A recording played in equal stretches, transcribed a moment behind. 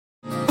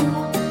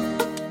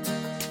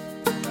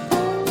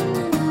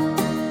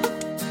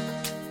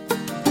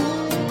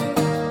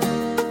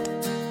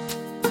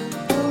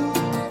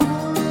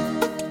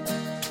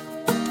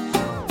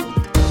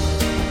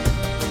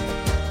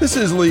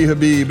This is Lee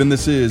Habib, and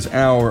this is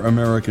Our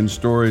American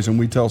Stories, and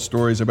we tell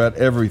stories about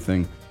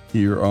everything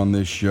here on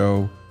this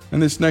show. And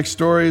this next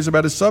story is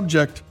about a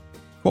subject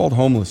called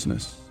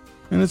homelessness.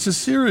 And it's a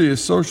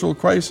serious social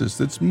crisis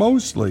that's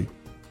mostly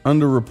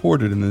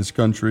underreported in this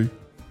country.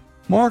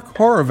 Mark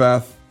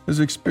Horvath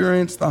has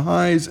experienced the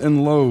highs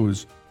and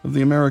lows of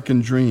the American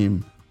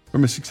dream,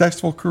 from a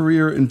successful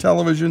career in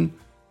television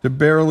to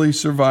barely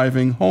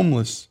surviving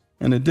homeless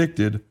and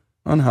addicted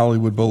on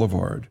Hollywood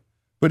Boulevard.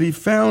 But he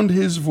found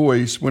his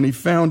voice when he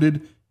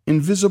founded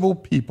Invisible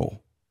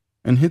People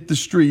and hit the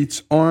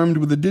streets armed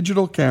with a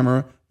digital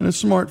camera and a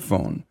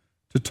smartphone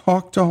to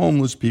talk to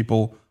homeless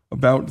people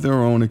about their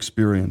own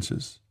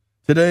experiences.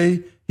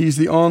 Today, he's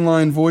the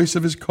online voice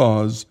of his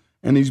cause,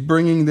 and he's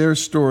bringing their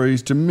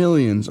stories to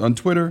millions on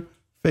Twitter,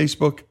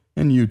 Facebook,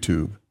 and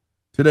YouTube.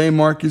 Today,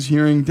 Mark is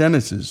hearing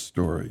Dennis's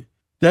story.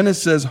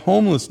 Dennis says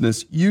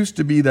homelessness used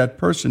to be that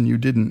person you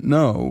didn't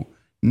know.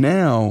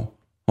 Now,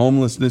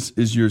 homelessness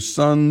is your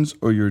sons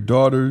or your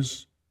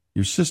daughters,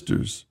 your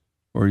sisters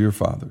or your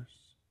fathers.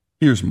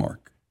 Here's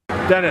Mark.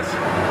 Dennis.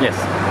 Yes.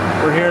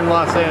 We're here in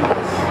Los Angeles.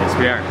 Yes,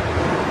 we are.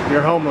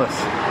 You're homeless.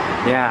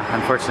 Yeah,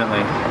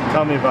 unfortunately.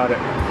 Tell me about it.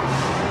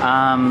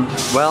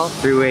 Well,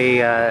 through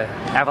a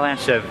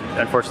avalanche of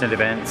unfortunate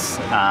events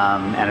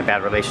and a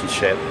bad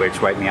relationship,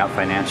 which wiped me out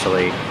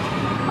financially,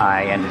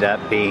 I ended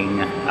up being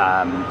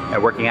a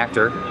working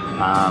actor.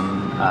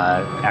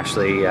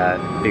 Actually,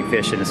 big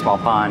fish in a small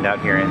pond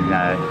out here in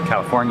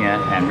California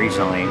and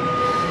regionally.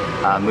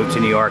 Moved to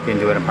New York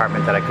into an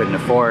apartment that I couldn't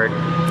afford,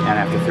 and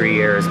after 3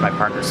 years, my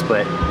partner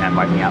split and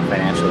wiped me out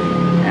financially.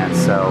 And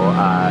so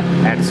I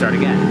had to start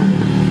again.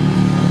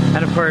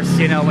 And of course,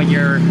 you know, when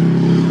you're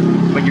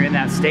in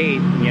that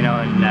state, you know,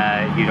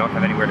 and you don't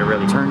have anywhere to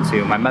really turn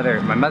to. My mother,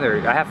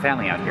 I have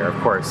family out here, of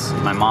course.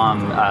 My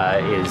mom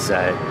is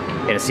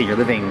in a senior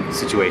living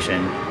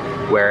situation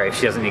where if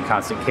she doesn't need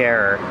constant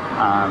care,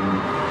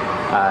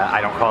 I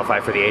don't qualify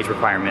for the age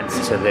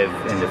requirements to live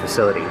in the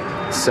facility.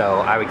 So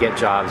I would get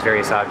jobs,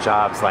 various odd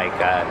jobs, like,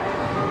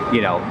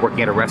 you know,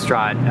 working at a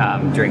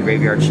restaurant during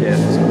graveyard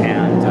shift,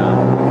 and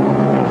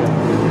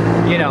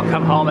you know,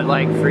 come home at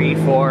like 3,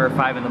 4,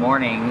 5 in the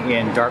morning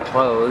in dark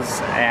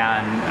clothes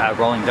and a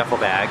rolling duffel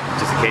bag,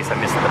 just in case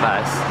I missed the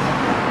bus.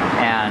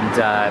 And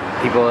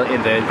people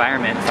in the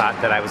environment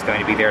thought that I was going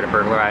to be there to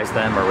burglarize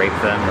them or rape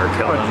them or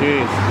kill them.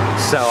 Geez.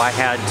 So I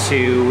had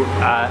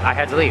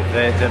to leave.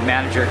 The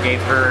manager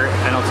gave her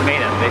an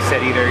ultimatum. They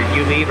said either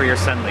you leave or your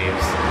son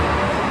leaves.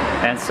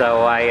 And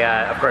so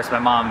of course, my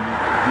mom,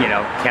 you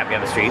know, can't be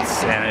on the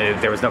streets, and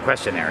there was no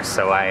question there.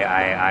 So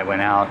I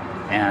went out,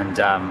 and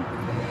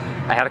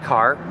I had a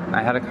car.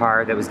 I had a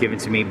car that was given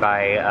to me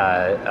by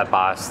a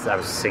boss. I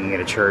was singing at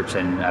a church,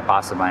 and a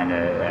boss of mine,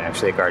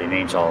 actually a guardian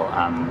angel,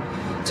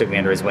 took me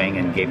under his wing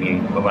and gave me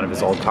one of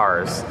his old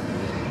cars.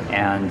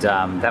 And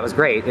that was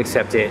great,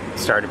 except it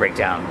started to break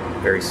down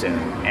very soon.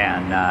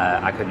 And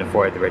I couldn't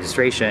afford the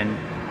registration.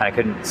 And I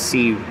couldn't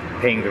see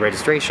paying the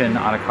registration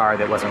on a car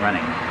that wasn't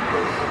running.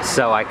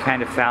 So I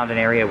kind of found an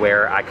area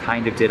where I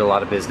kind of did a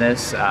lot of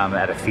business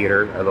at a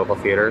theater, a local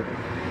theater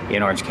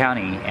in Orange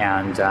County,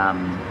 and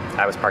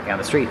I was parking on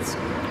the streets.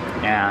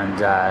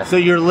 And so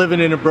you're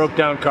living in a broke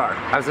down car?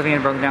 I was living in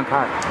a broken down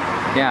car.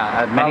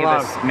 Yeah,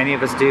 many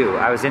of us do.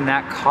 I was in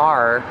that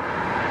car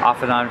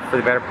off and on for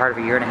the better part of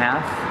a year and a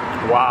half.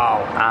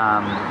 Wow.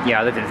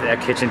 Yeah, I lived in a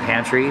kitchen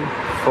pantry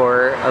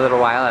for a little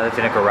while. I lived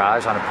in a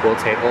garage on a pool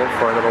table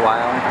for a little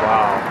while.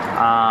 Wow.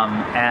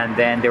 And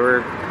then there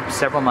were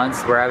several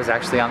months where I was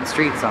actually on the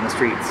streets.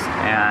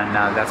 And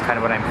that's kind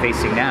of what I'm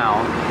facing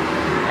now,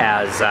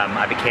 as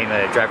I became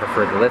a driver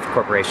for the Lyft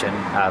Corporation.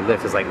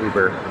 Lyft is like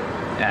Uber.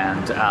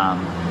 And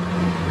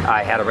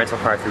I had a rental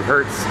car through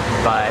Hertz,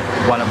 but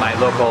one of my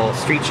local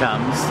street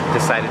chums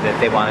decided that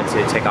they wanted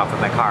to take off with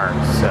my car.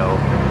 So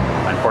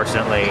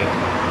unfortunately,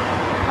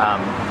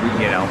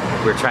 you know,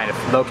 we're trying to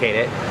locate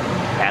it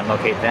and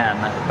locate them,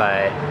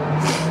 but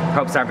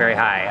hopes aren't very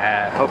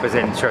high. Hope is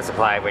in short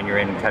supply when you're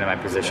in kind of my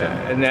position.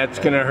 And that's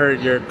going to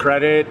hurt your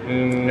credit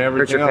and everything.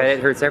 Hurts your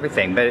credit, hurts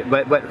everything.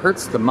 But what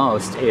hurts the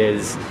most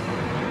is,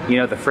 you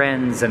know, the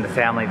friends and the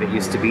family that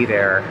used to be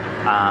there,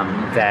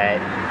 that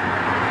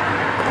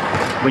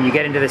when you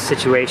get into this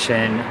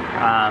situation,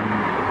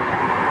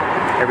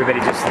 everybody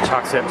just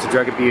chalks it up to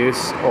drug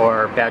abuse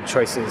or bad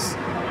choices.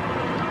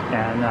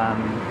 And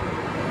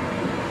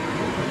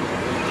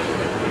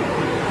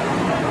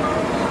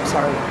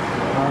sorry,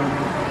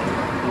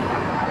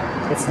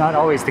 it's not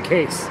always the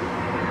case.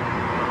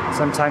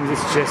 Sometimes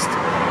it's just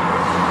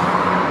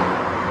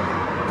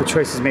the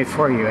choice is made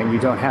for you and you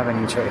don't have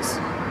any choice.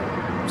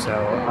 So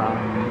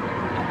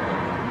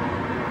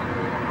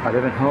I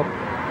live in hope,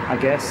 I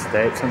guess,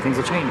 that some things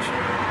will change.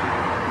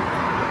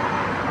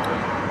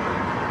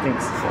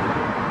 Thanks.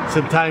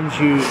 Sometimes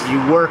you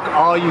work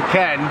all you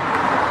can.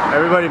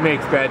 Everybody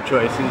makes bad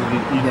choices.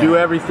 You do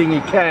everything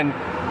you can,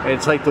 and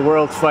it's like the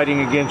world's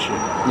fighting against you.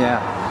 Yeah.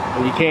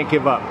 And you can't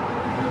give up.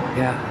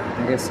 Yeah,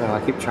 I guess so.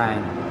 I keep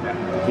trying.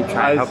 Keep trying.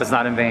 I hope it's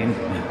not in vain.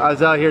 I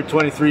was out here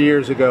 23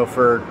 years ago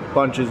for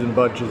bunches and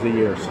bunches of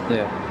years.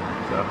 Yeah.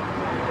 So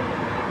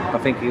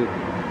Well, thank you.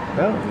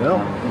 No,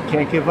 you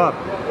can't give up.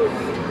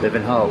 Live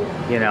in hope.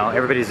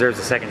 Everybody deserves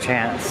a second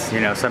chance.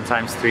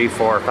 Sometimes 3,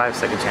 4, 5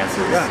 second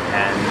chances. Yeah.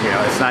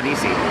 And, it's not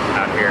easy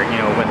out here.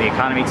 When the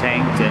economy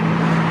tanked and,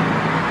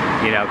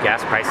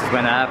 gas prices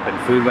went up and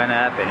food went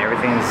up and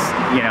everything's,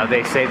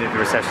 they say that the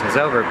recession is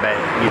over, but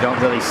you don't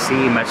really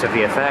see much of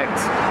the effect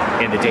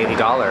in the daily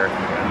dollar,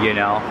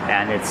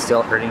 and it's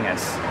still hurting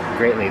us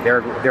greatly.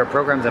 There are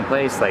programs in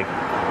place like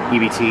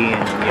EBT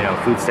and,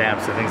 food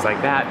stamps and things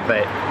like that,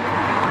 but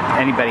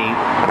anybody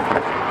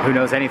who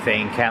knows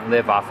anything can't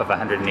live off of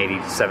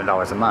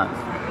 $187 a month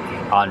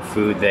on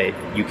food that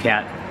you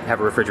can't have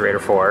a refrigerator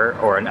for,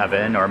 or an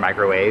oven or a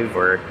microwave,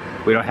 or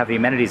we don't have the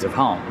amenities of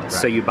home. Right.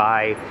 So you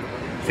buy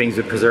things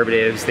with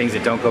preservatives, things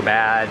that don't go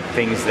bad,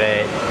 things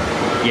that,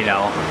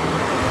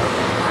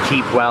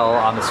 keep well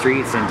on the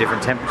streets in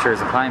different temperatures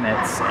and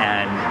climates,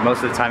 and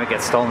most of the time it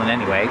gets stolen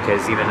anyway,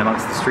 because even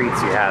amongst the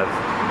streets you have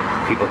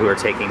people who are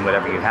taking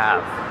whatever you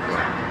have.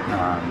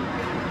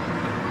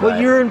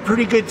 Well, you're in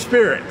pretty good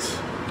spirits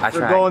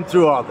for going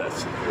through all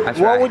this.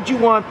 What would you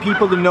want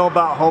people to know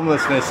about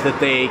homelessness that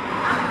they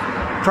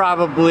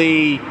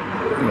probably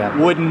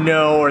wouldn't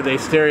know, or they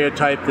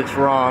stereotype that's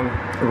wrong?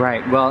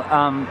 Right. Well,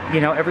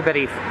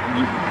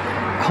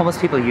 homeless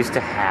people used to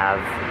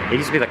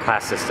be the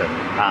class system.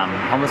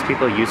 Homeless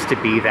people used to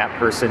be that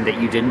person that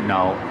you didn't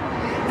know,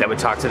 that would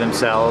talk to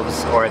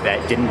themselves, or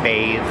that didn't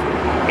bathe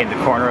in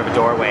the corner of a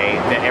doorway,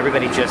 that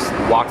everybody just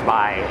walked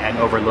by and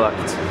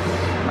overlooked.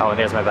 Oh,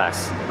 there's my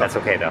bus. That's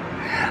okay, though.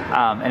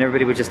 And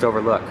everybody would just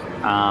overlook.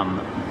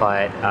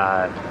 But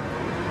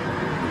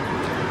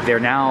they're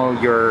now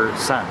your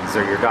sons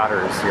or your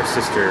daughters, your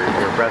sister,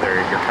 your brother,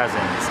 your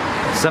cousins.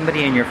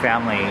 Somebody in your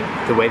family,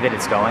 the way that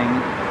it's going,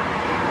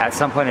 at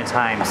some point in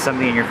time,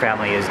 somebody in your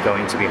family is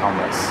going to be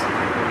homeless.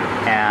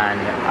 And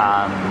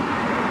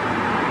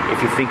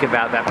if you think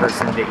about that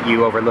person that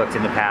you overlooked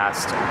in the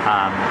past,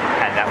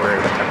 and that were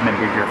a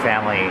member of your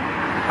family,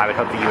 I would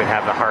hope that you would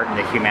have the heart and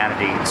the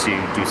humanity to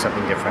do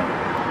something different.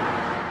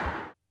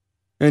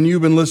 And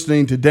you've been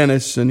listening to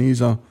Dennis, and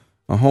he's a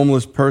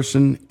homeless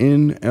person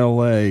in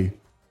L.A.,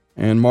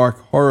 and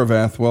Mark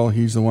Horvath, well,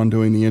 he's the one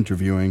doing the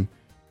interviewing.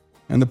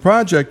 And the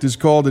project is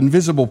called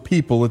Invisible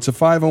People. It's a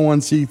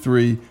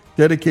 501c3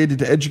 dedicated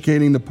to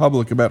educating the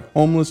public about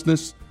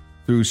homelessness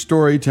through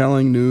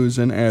storytelling, news,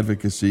 and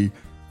advocacy.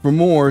 For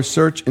more,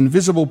 search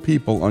Invisible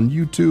People on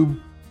YouTube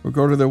or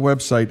go to their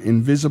website,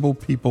 Invisible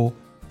People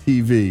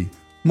TV.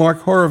 Mark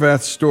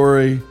Horvath's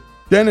story,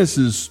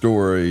 Dennis's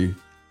story,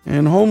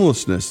 and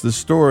homelessness, the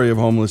story of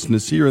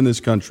homelessness here in this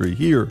country,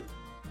 here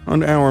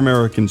on Our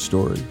American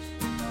Stories.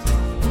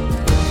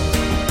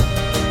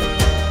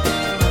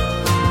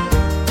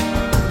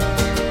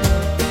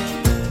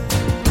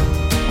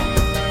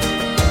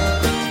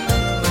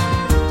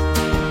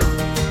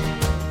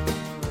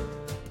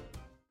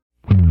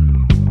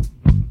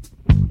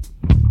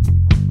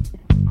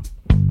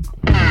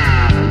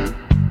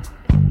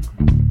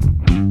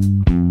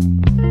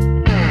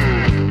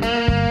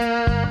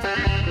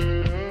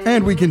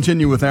 And we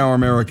continue with Our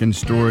American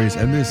Stories,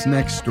 and this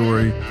next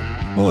story,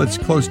 well, it's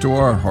close to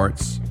our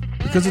hearts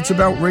because it's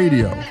about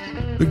radio,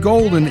 the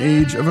golden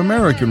age of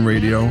American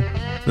radio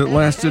that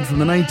lasted from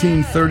the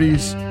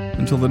 1930s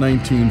until the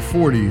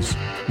 1940s,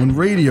 when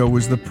radio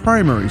was the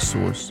primary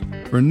source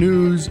for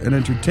news and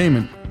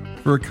entertainment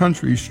for a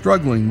country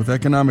struggling with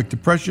economic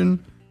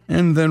depression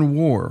and then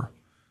war.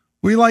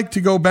 We like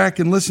to go back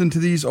and listen to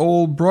these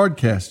old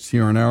broadcasts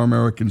here on Our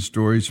American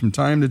Stories from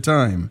time to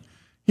time.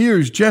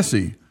 Here's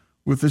Jesse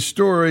with the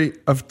story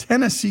of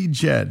Tennessee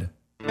Jed.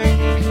 The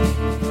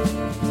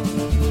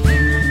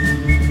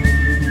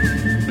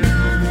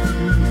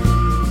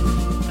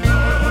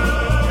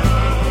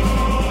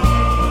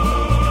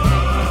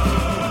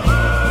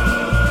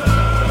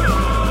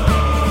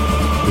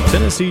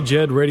Tennessee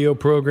Jed radio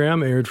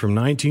program aired from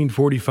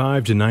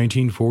 1945 to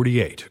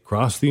 1948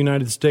 across the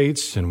United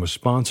States and was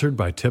sponsored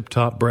by Tip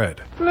Top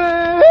Bread.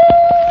 There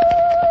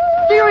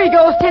he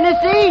goes,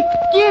 Tennessee!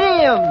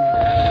 Get him!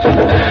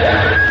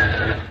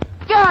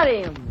 Got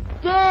him!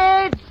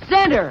 Dead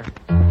center!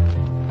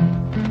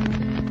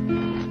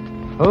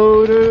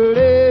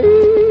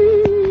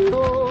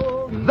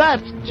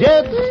 That's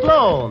Jed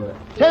Sloan,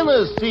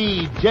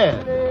 Tennessee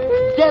Jed.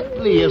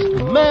 Deadliest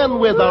man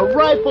with a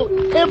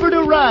rifle ever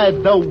to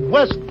ride the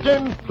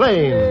Western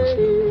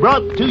Plains.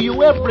 Brought to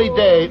you every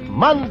day,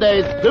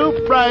 Monday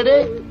through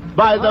Friday,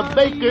 by the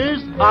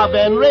bakers of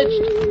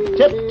enriched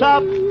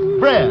Tip-Top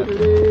Bread.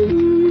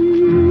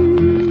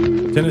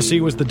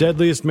 Tennessee was the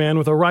deadliest man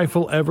with a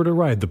rifle ever to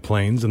ride the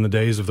plains in the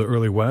days of the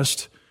early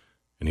West,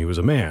 and he was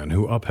a man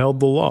who upheld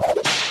the law.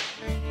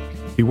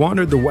 He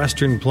wandered the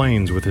Western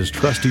Plains with his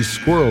trusty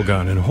squirrel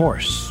gun and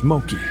horse,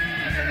 Smokey,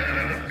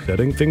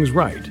 setting things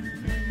right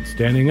and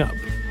standing up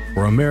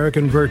for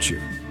American virtue.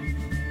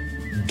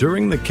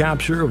 During the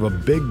capture of a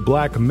big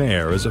black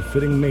mare as a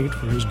fitting mate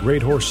for his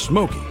great horse,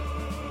 Smokey,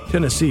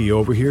 Tennessee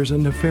overhears a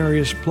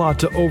nefarious plot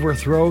to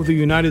overthrow the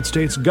United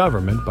States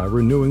government by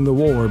renewing the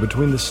war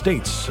between the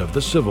states of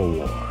the Civil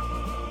War.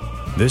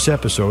 This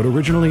episode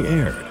originally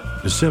aired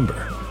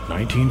December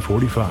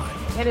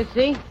 1945.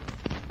 Tennessee,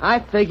 I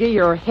figure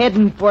you're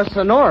heading for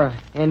Sonora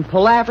and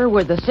palaver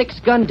with the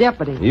 6-gun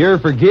deputy. You're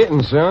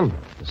forgetting, son.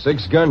 The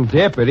 6-gun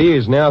deputy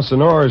is now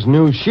Sonora's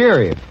new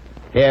sheriff,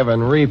 having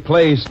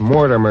replaced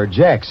Mortimer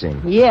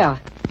Jackson. Yeah,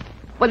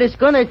 but it's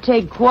going to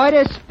take quite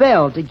a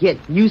spell to get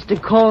used to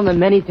calling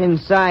him anything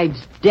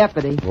besides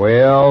deputy.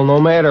 Well,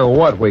 no matter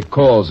what we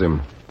calls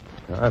him,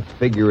 I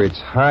figure it's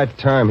high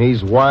time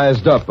he's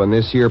wised up on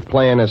this here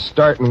plan of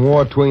starting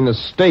war between the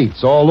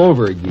states all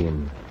over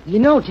again. You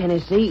know,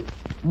 Tennessee,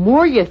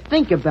 more you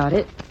think about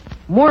it,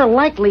 more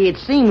likely it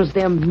seems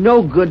them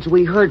no-goods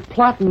we heard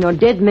plotting on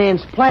Dead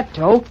Man's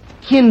Plateau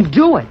can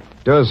do it.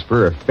 Does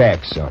for a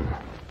fact, son.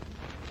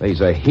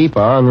 There's a heap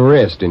of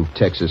unrest in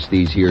Texas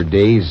these here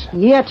days.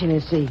 Yeah,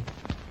 Tennessee.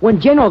 When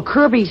General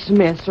Kirby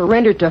Smith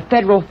surrendered to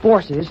federal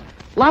forces,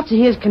 lots of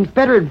his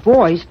Confederate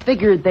boys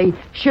figured they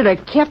should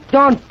have kept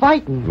on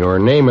fighting. You're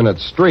naming it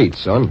straight,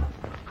 son.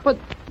 But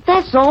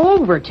that's all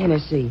over,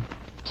 Tennessee.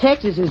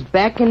 Texas is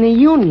back in the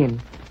Union.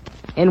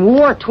 And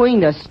war between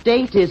the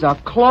states is a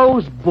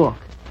closed book.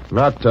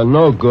 Not to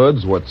no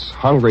goods what's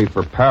hungry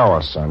for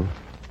power, son.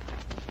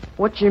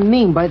 What you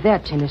mean by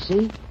that,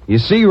 Tennessee? You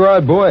see,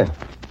 Rod, boy,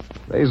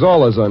 there's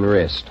always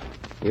unrest.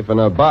 If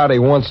a body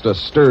wants to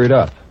stir it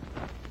up.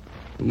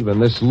 Even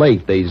this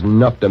late, there's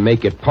enough to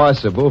make it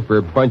possible for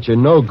a bunch of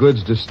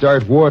no-goods to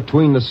start war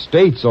between the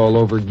states all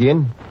over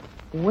again.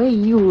 The way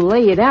you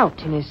lay it out,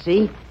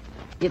 Tennessee,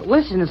 it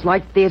listens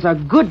like there's a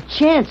good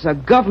chance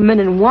of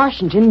government in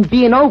Washington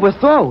being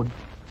overthrown.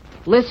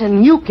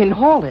 Listen, you can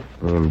hold it.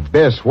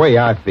 Best way,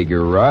 I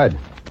figure, Rod,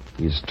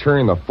 is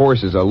turn the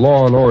forces of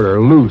law and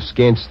order loose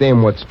against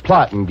them what's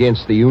plotting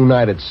against the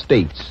United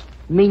States.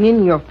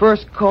 Meaning your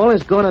first call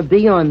is going to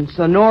be on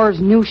Sonora's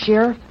new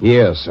sheriff?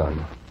 Yeah,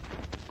 son.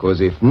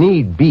 Because if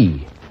need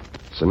be,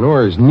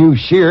 Sonora's new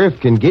sheriff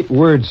can get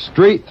word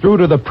straight through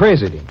to the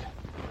president.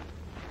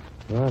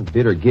 I'd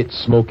better get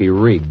Smokey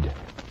rigged.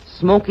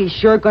 Smokey's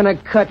sure gonna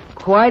cut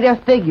quite a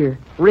figure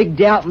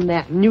rigged out in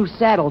that new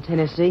saddle,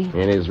 Tennessee.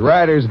 And his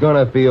rider's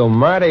gonna feel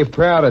mighty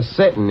proud of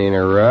setting in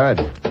her, Rod.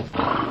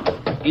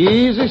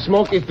 Easy,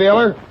 Smokey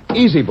feller.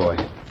 Easy, boy.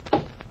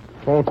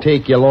 Won't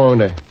take you long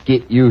to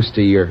get used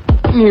to your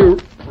new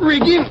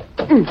rigging.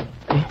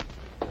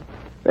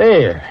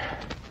 There.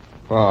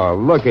 Oh,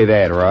 look at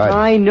that, Rod.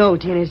 I know,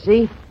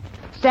 Tennessee.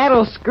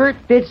 Saddle skirt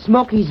fits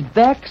Smokey's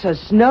back so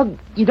snug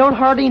you don't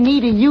hardly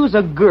need to use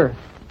a girth.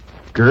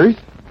 Girth?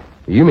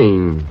 You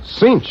mean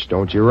cinch,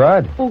 don't you,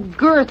 Rod? Well,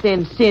 girth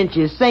and cinch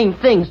is same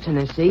things,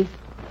 Tennessee.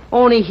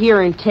 Only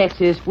here in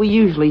Texas, we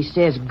usually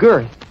says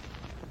girth.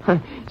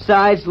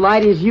 Size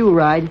light as you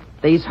ride,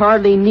 they's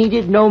hardly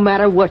needed no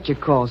matter what you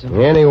calls them.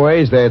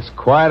 Anyways, that's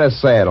quite a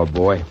saddle,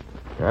 boy.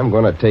 I'm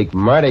gonna take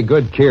mighty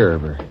good care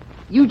of her.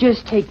 You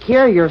just take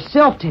care of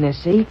yourself,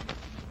 Tennessee.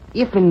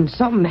 If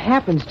something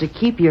happens to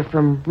keep you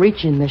from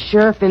reaching the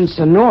sheriff in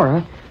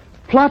Sonora,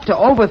 plot to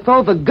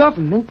overthrow the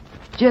government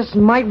just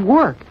might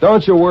work.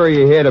 Don't you worry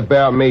your head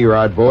about me,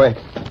 Rod boy.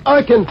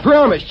 I can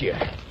promise you,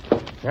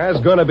 I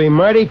was gonna be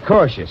mighty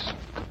cautious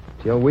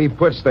till we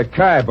puts the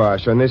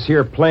kibosh on this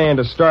here plan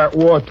to start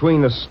war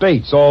between the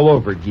states all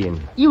over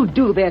again. You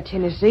do that,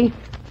 Tennessee,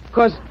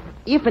 because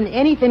if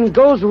anything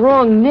goes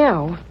wrong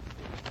now,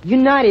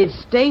 United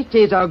States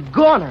is a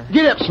goner.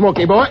 Get up,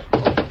 Smokey boy.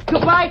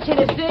 Goodbye,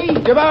 Tennessee.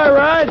 Goodbye,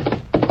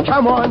 Rod.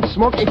 Come on,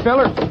 Smokey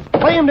feller.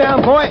 Lay him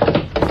down, boy.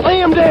 Lay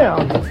him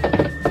down.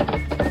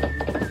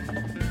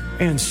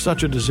 And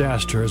such a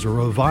disaster as a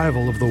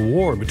revival of the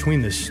war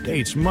between the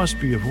states must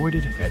be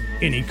avoided at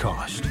any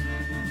cost.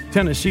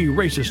 Tennessee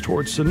races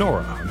towards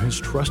Sonora on his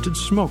trusted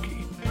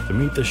Smokey to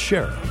meet the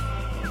sheriff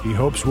he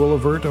hopes will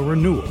avert a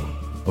renewal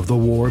of the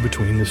war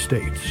between the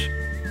states.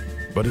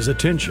 But his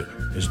attention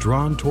is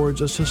drawn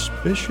towards a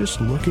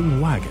suspicious-looking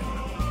wagon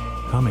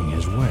coming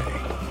his way.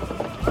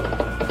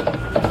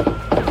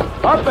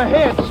 Up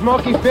ahead,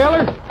 Smokey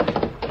feller.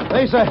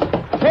 There's a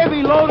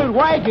heavy-loaded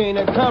wagon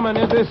a-coming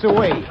this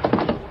way.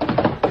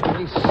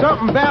 There's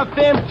something about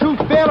them two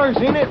fellers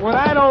in it what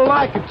I don't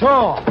like at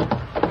all.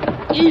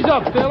 Ease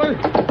up, feller.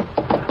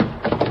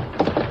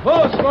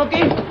 Whoa,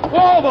 Smokey.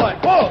 Whoa, boy.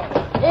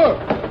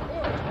 Whoa.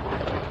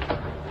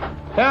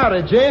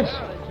 Howdy, gents.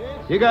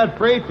 You got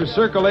freight for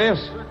Circle S?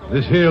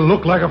 This here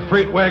look like a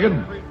freight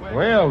wagon?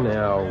 Well,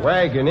 now,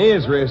 wagon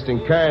is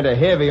resting kind of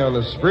heavy on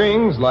the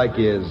springs, like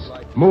is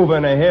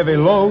moving a heavy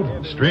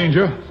load.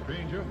 Stranger,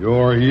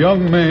 you're a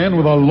young man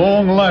with a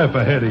long life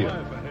ahead of you,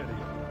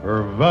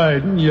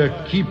 providing you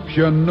keep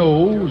your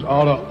nose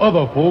out of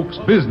other folks'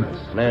 business.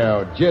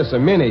 Now, just a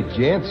minute,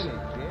 gents.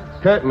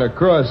 Cutting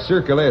across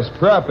Circle S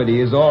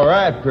property is all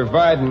right,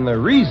 providing the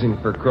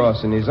reason for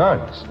crossing is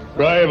honest.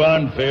 Drive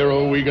on,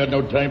 Pharaoh. We got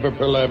no time for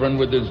palavering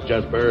with this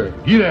Jasper.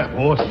 Get that,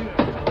 boss.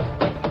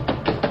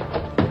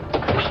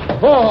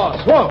 Whoa.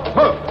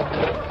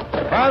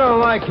 I don't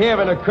like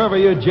having to cover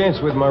you gents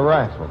with my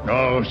rifle.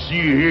 No,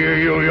 see here,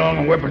 you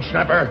young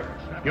whippersnapper.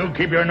 You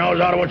keep your nose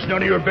out of what's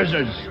none of your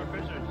business.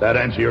 That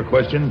answer your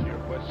question?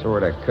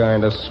 Sort of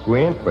kind of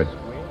squint, but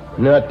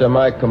not to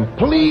my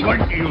complete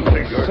What do you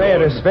think you're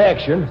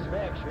satisfaction.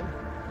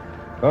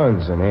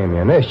 Guns and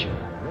ammunition.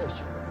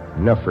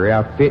 Enough for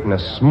outfitting a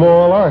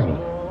small army.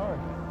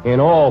 And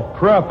all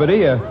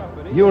property of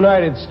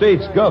United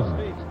States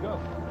government.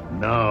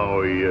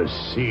 Now you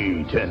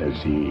see,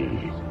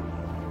 Tennessee.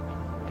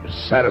 You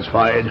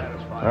satisfied?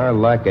 I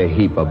like a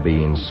heap of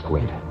being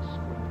Squint.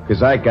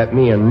 'Cause I got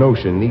me a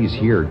notion these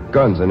here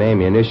guns and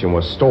ammunition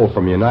was stole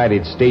from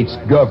United States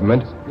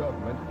government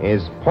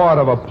as part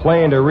of a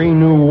plan to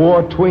renew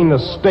war between the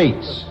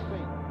states.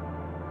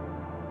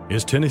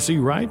 Is Tennessee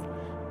right?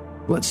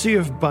 Let's see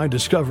if by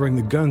discovering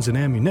the guns and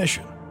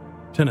ammunition,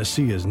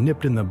 Tennessee has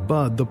nipped in the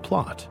bud the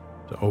plot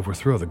to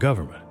overthrow the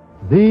government.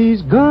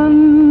 These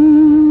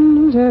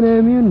guns and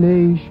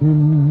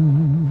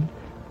ammunition,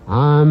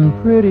 I'm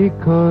pretty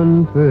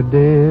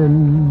confident,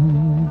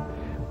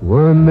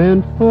 were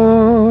meant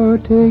for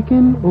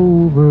taking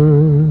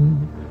over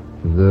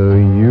the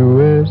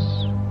U.S.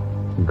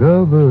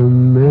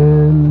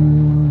 government.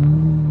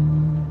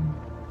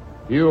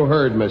 You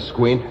heard me,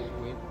 Squint.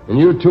 And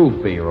you too,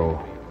 Pharaoh.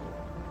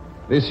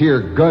 This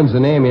here guns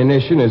and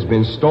ammunition has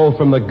been stole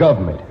from the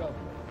government.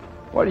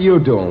 What are you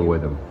doing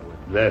with them?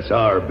 That's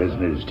our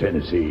business,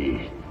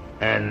 Tennessee.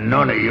 And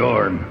none of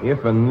yourn.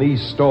 If and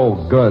these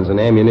stole guns and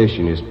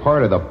ammunition is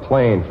part of the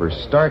plan for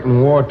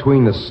starting war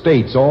between the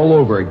states all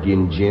over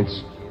again,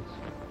 gents,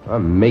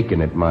 I'm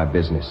making it my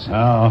business.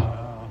 Now,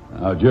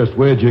 just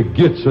where'd you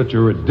get such a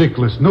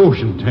ridiculous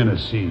notion,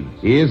 Tennessee?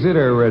 Is it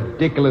a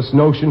ridiculous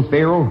notion,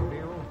 Pharaoh?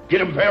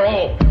 Get him,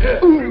 Pharaoh!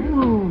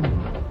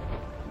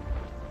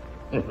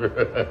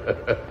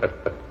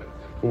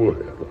 Well,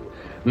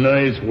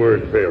 nice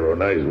work, Pharaoh,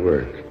 nice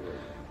work.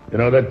 You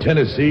know, that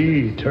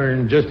Tennessee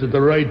turned just at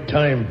the right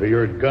time for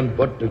your gun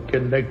butt to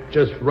connect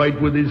just right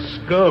with his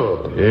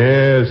skull.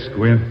 Yes,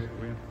 Squint.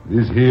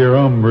 This here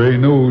hombre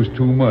knows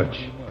too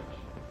much.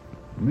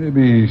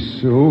 Maybe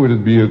so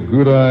it'd be a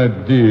good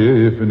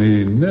idea if and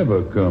he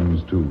never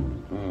comes to.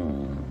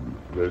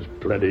 There's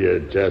plenty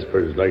of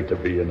Jaspers like to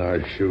be in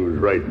our shoes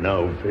right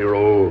now,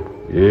 Pharaoh.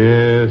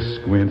 Yes,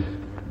 Squint.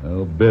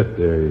 I'll bet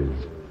there is.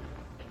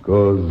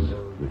 'Cause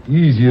the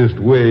easiest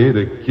way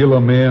to kill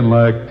a man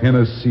like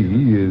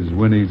Tennessee is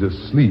when he's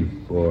asleep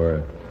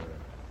or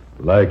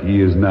like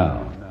he is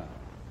now,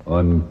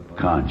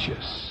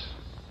 unconscious.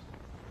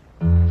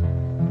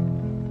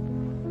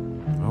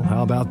 Well,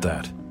 how about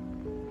that?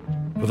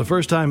 For the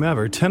first time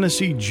ever,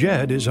 Tennessee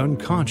Jed is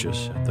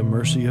unconscious at the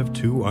mercy of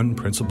two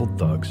unprincipled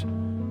thugs.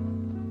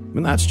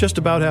 And that's just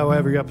about how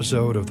every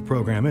episode of the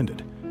program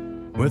ended,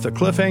 with a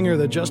cliffhanger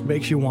that just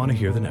makes you want to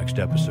hear the next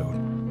episode.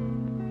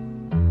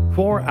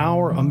 For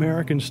Our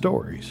American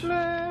Stories,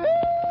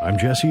 I'm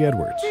Jesse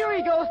Edwards. Here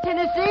he goes,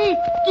 Tennessee!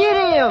 Get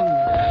him!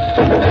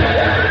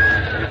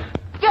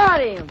 Got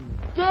him!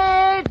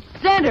 Dead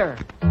center!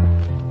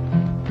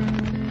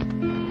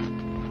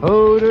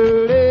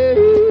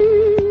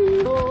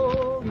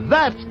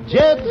 That's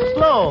Jed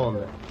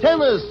Sloan,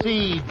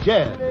 Tennessee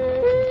Jed.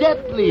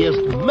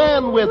 Deadliest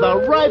man with a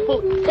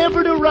rifle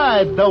ever to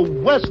ride the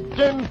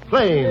Western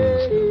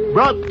Plains.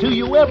 Brought to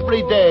you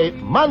every day,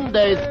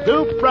 Monday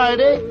through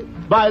Friday,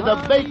 by the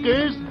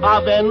bakers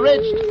of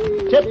enriched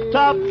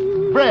tip-top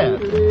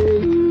bread.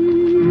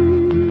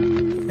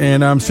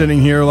 And I'm sitting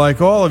here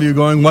like all of you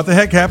going, what the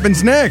heck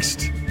happens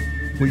next?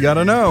 We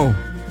gotta know.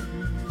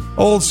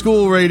 Old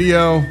school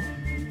radio.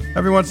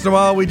 Every once in a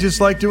while, we just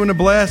like doing a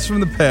blast from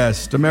the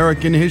past.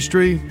 American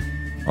history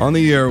on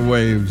the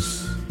airwaves.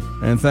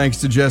 And thanks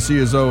to Jesse,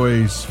 as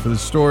always, for the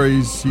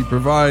stories he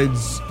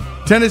provides.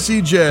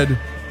 Tennessee Jed,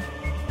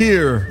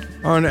 here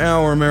on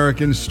Our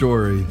American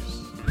Stories.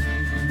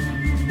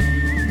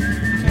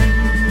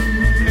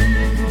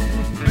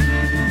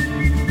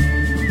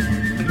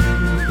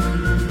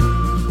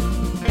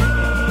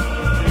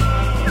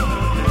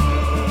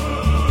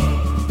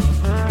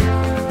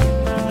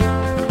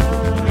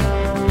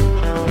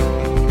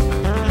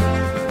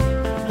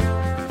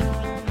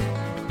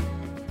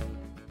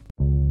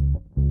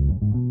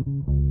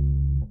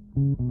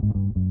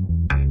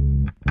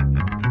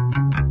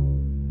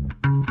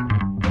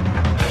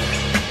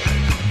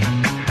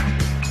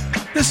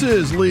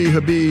 This is Lee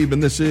Habib,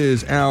 and this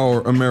is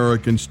Our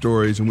American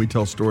Stories, and we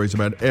tell stories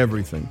about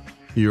everything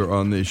here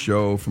on this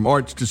show, from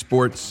arts to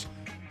sports,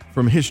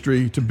 from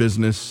history to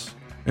business,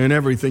 and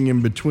everything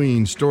in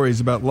between. Stories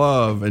about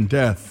love and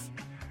death,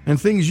 and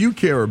things you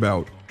care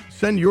about.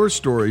 Send your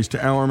stories to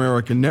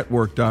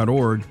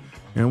ouramericannetwork.org,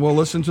 and we'll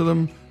listen to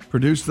them,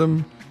 produce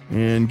them,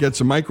 and get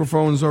some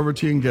microphones over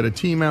to you, and get a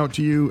team out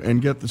to you,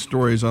 and get the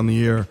stories on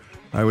the air.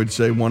 I would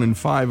say 1 in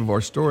 5 of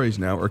our stories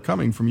now are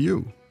coming from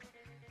you.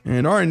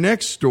 And our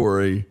next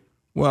story,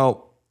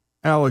 well,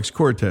 Alex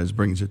Cortez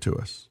brings it to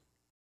us.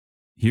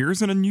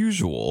 Here's an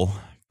unusual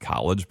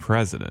college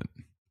president.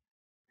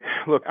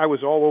 Look, I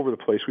was all over the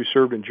place. We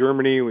served in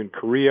Germany, in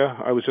Korea.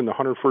 I was in the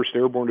 101st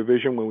Airborne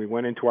Division when we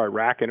went into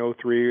Iraq in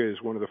 2003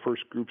 as one of the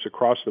first groups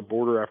across the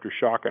border after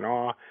shock and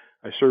awe.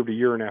 I served a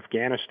year in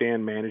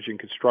Afghanistan managing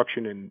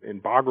construction in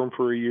Bagram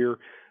for a year.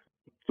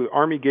 The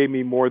Army gave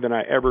me more than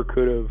I ever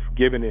could have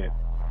given it.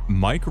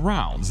 Mike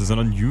Rounds is an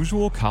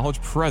unusual college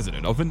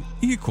president of an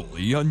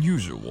equally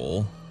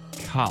unusual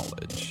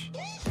college.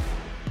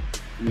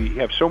 We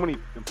have so many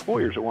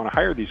employers that want to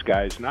hire these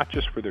guys, not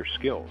just for their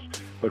skills,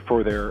 but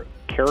for their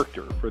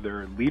character, for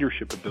their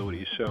leadership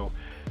abilities. So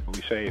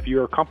we say, if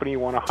you're a company you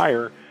want to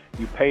hire,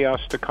 you pay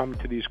us to come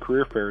to these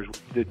career fairs.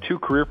 The 2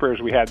 career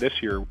fairs we had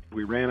this year,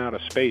 we ran out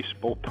of space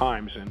both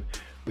times, and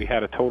we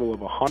had a total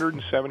of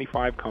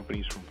 175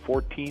 companies from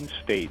 14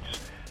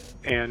 states,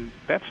 and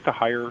that's to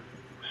hire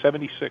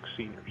 76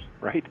 seniors,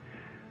 right?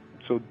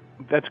 So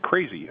that's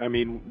crazy. I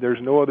mean,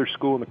 there's no other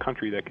school in the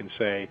country that can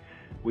say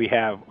we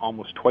have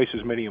almost twice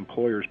as many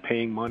employers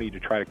paying money to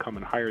try to come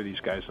and hire these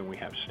guys than we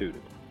have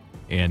students.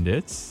 And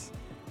it's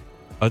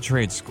a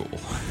trade school.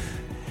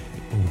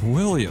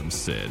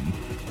 Williamson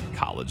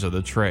College of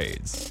the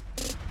Trades.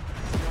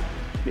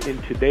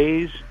 In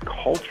today's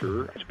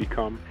culture, it's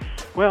become,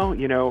 well,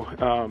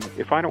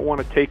 if I don't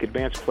want to take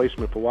advanced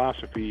placement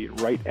philosophy,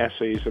 write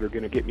essays that are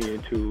going to get me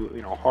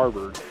into,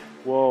 Harvard,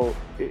 well,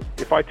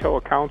 if I tell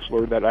a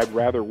counselor that I'd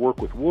rather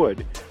work with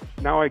wood,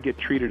 now I get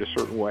treated a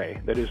certain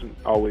way that isn't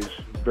always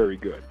very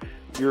good.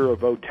 You're a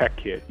vo-tech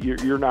kid.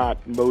 You're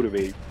not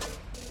motivated.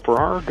 For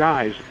our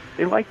guys,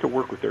 they like to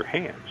work with their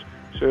hands.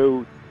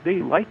 So they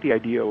like the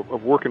idea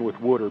of working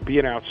with wood or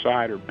being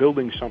outside or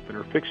building something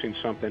or fixing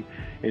something.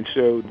 And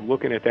so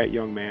looking at that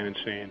young man and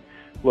saying,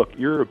 look,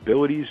 your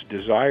abilities,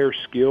 desire,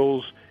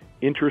 skills,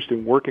 interest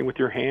in working with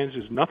your hands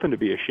is nothing to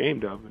be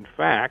ashamed of. In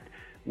fact,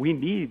 we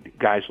need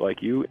guys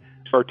like you.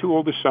 Our 2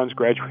 oldest sons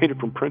graduated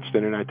from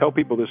Princeton, and I tell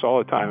people this all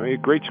the time. I mean,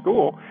 great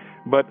school,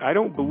 but I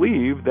don't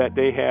believe that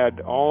they had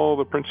all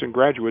the Princeton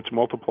graduates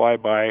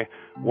multiplied by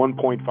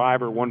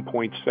 1.5 or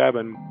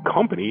 1.7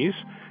 companies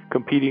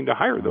competing to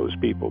hire those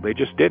people. They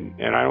just didn't,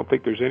 and I don't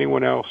think there's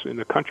anyone else in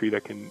the country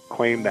that can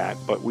claim that,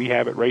 but we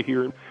have it right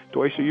here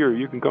twice a year.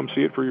 You can come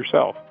see it for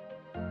yourself.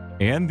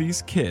 And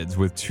these kids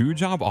with 2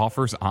 job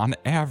offers on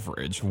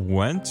average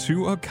went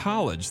to a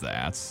college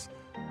that's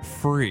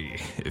free,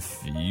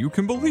 if you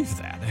can believe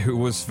that. It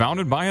was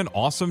founded by an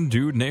awesome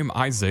dude named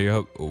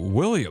Isaiah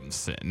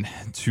Williamson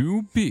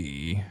to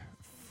be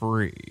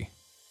free.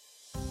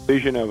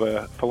 Vision of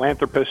a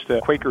philanthropist, a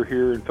Quaker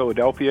here in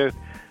Philadelphia.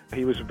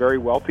 He was a very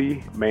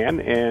wealthy man,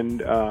 and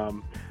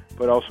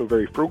but also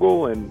very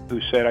frugal, and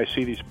who said, I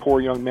see these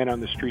poor young men on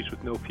the streets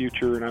with no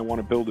future, and I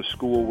want to build a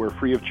school where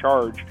free of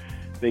charge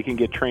they can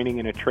get training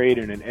in a trade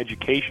and an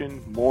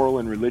education, moral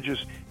and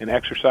religious, and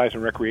exercise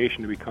and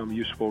recreation to become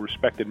useful,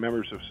 respected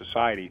members of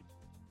society.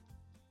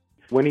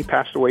 When he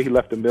passed away, he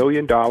left $1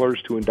 million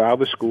to endow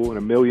the school and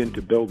 $1 million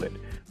to build it.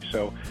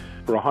 So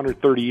for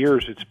 130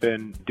 years, it's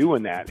been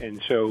doing that. And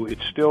so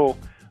it's still,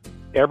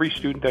 every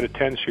student that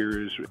attends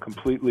here is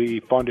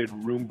completely funded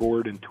room,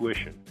 board, and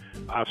tuition.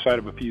 Outside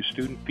of a few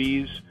student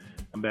fees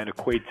that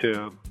equate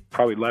to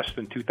probably less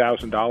than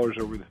 $2,000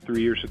 over the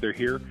 3 years that they're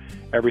here,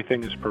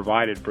 everything is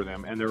provided for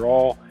them. And they're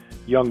all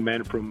young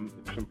men from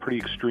some pretty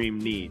extreme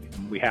need.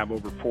 We have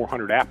over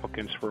 400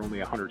 applicants for only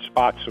 100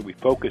 spots, so we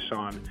focus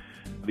on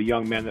the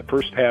young men that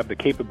first have the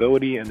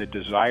capability and the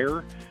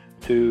desire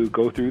to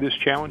go through this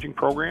challenging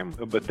program,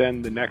 but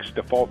then the next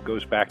default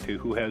goes back to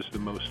who has the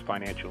most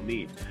financial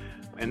need.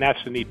 And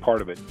that's the neat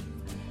part of it.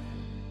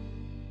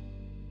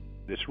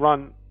 It's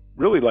run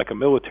really like a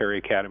military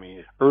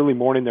academy. Early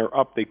morning, they're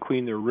up, they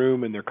clean their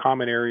room and their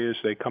common areas.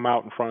 They come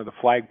out in front of the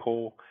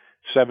flagpole,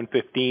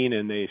 7:15,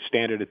 and they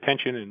stand at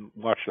attention and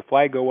watch the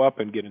flag go up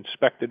and get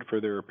inspected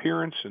for their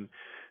appearance, and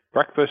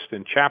breakfast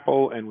and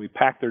chapel, and we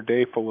pack their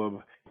day full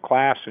of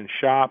class and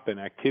shop and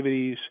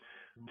activities.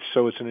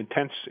 So it's an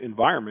intense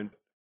environment.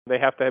 They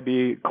have to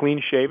be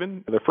clean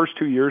shaven. The first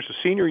 2 years, the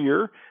senior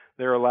year,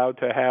 they're allowed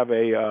to have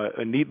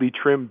a neatly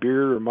trimmed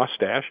beard or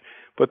mustache,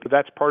 but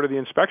that's part of the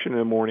inspection in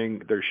the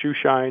morning. Their shoe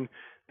shine.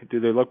 Do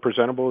they look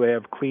presentable? They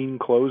have clean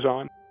clothes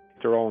on.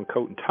 They're all in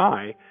coat and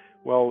tie.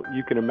 Well,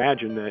 you can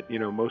imagine that,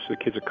 most of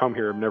the kids that come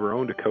here have never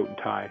owned a coat and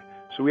tie.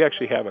 So we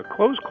actually have a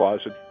clothes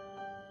closet.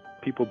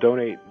 People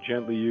donate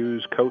gently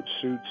used coats,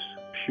 suits,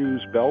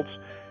 shoes, belts.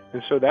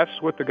 And so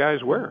that's what the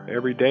guys wear.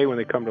 Every day when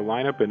they come to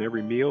line up and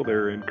every meal,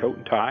 they're in coat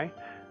and tie.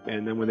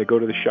 And then when they go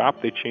to the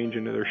shop, they change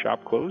into their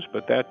shop clothes.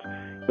 But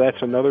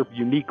that's another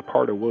unique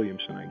part of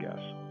Williamson, I guess.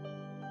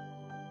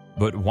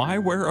 But why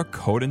wear a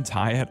coat and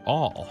tie at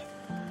all?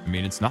 I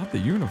mean, it's not the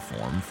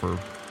uniform for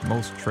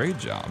most trade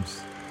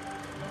jobs.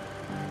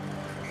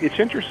 It's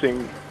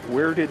interesting,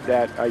 where did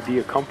that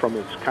idea come from?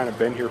 It's kind of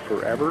been here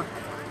forever.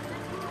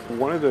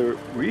 One of the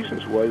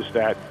reasons was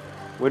that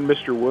when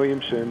Mr.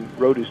 Williamson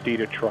wrote his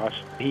deed of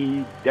trust,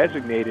 he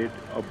designated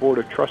a board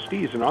of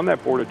trustees, and on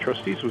that board of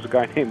trustees was a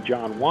guy named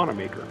John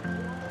Wanamaker.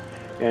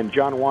 And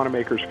John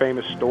Wanamaker's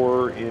famous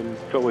store in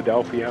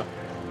Philadelphia,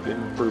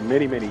 and for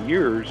many, many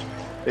years,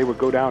 they would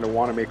go down to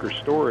Wanamaker's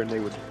store and they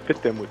would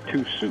fit them with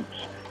 2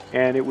 suits.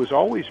 And it was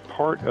always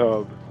part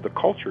of the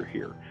culture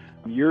here.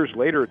 Years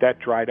later, that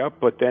dried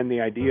up, but then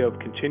the idea of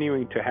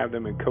continuing to have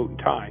them in coat and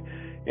tie.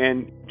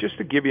 And just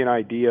to give you an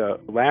idea,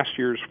 last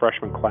year's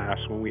freshman class,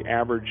 when we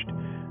averaged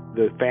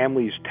the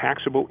family's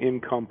taxable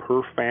income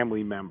per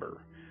family member,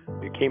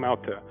 it came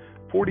out to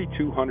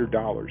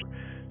 $4,200.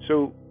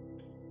 So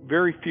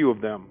very few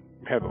of them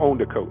have owned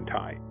a coat and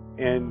tie.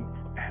 And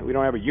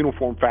have a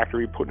uniform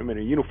factory putting them in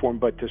a uniform,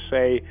 but to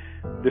say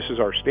this is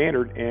our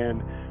standard,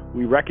 and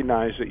we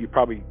recognize that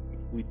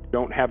we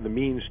don't have the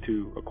means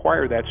to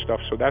acquire that stuff,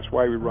 so that's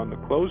why we run the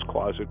clothes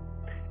closet.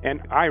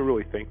 And I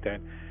really think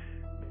that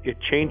it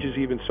changes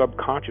even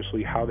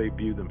subconsciously how they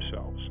view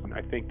themselves. And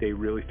I think they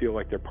really feel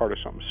like they're part of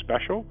something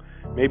special,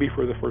 maybe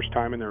for the first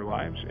time in their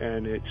lives,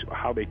 and it's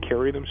how they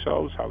carry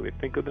themselves, how they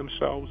think of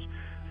themselves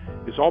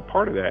is all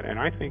part of that. And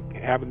I think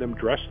having them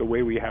dress the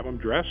way we have them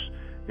dress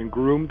and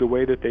groomed the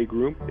way that they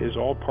groom is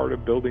all part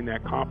of building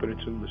that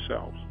confidence in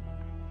themselves.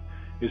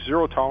 Is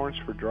zero tolerance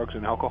for drugs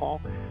and alcohol.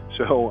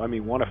 So,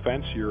 one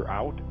offense, you're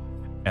out.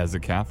 As a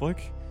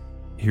Catholic,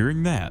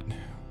 hearing that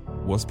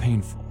was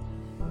painful.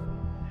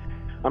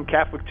 I'm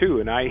Catholic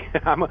too, and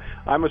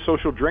I'm a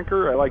social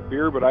drinker. I like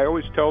beer, but I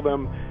always tell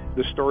them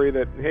the story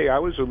that, hey, I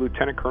was a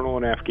lieutenant colonel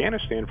in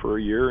Afghanistan for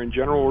a year, and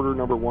general order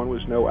number 1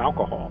 was no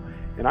alcohol.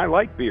 And I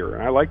like beer,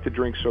 and I like to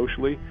drink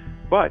socially,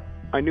 but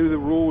I knew the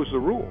rule was the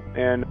rule,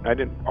 and I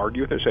didn't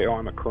argue with it and say, oh,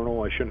 I'm a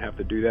colonel, I shouldn't have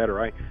to do that, or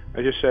I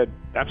just said,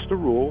 that's the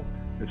rule,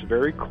 it's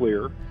very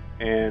clear,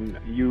 and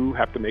you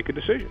have to make a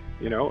decision.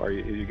 Are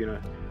you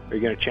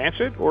gonna chance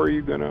it, or are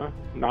you gonna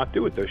not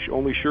do it? The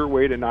only sure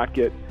way to not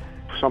get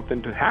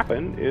something to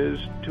happen is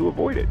to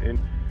avoid it. And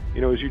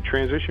as you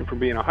transition from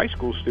being a high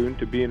school student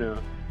to being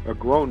a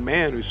grown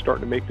man who's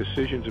starting to make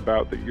decisions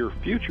about your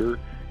future,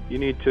 you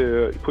need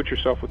to put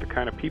yourself with the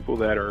kind of people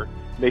that are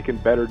making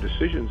better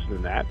decisions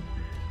than that.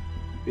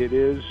 It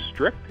is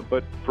strict,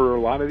 but for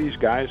a lot of these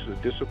guys, the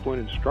discipline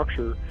and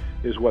structure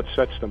is what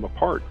sets them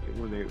apart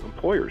when the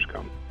employers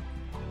come.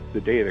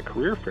 The day of the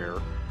career fair,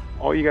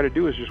 all you got to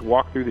do is just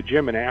walk through the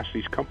gym and ask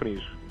these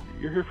companies,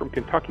 you're here from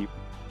Kentucky,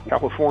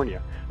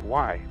 California,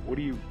 why?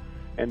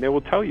 And they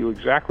will tell you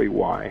exactly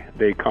why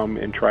they come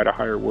and try to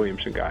hire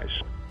Williamson guys.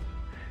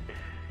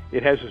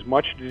 It has as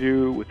much to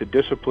do with the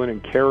discipline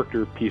and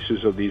character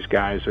pieces of these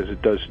guys as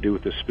it does to do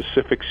with the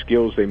specific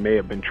skills they may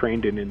have been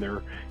trained in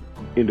their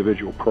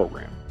individual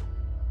program.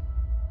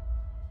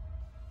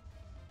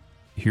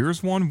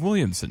 Here's one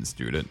Williamson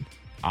student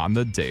on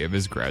the day of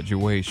his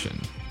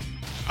graduation.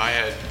 I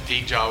had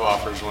 8 job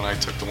offers when I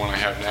took the one I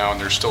have now, and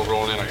they're still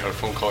rolling in. I got a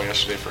phone call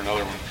yesterday for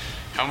another one.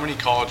 How many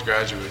college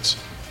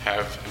graduates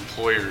have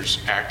employers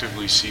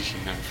actively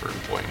seeking them for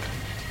employment?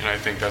 And I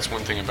think that's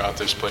one thing about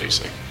this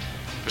place.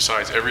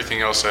 Besides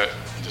everything else that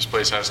this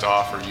place has to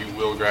offer, you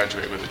will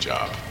graduate with a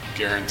job.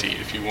 Guaranteed.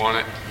 If you want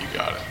it, you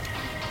got it.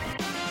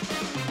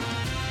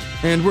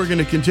 And we're going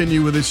to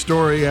continue with this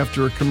story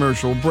after a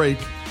commercial break.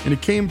 And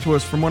it came to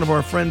us from one of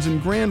our friends in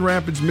Grand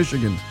Rapids,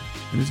 Michigan.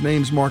 And his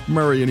name's Mark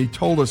Murray, and he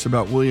told us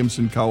about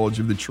Williamson College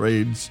of the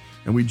Trades,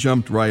 and we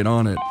jumped right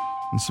on it.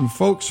 And some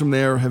folks from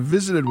there have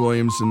visited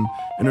Williamson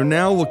and are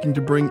now looking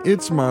to bring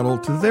its model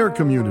to their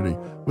community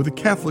with a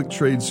Catholic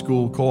trade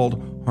school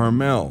called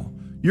Harmel.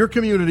 Your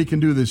community can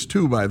do this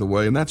too, by the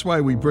way, and that's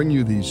why we bring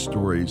you these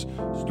stories.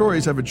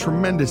 Stories have a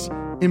tremendous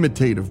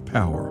imitative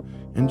power.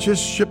 And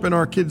just shipping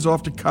our kids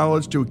off to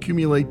college to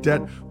accumulate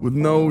debt with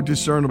no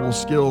discernible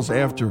skills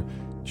after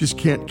just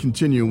can't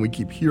continue, and we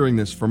keep hearing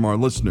this from our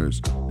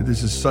listeners, that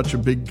this is such a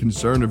big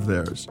concern of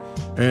theirs.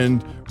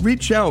 And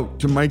reach out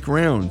to Mike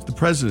Rounds, the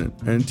president,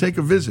 and take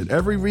a visit.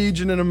 Every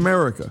region in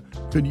America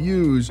could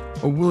use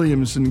a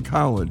Williamson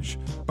College.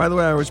 By the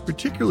way, I was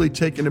particularly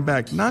taken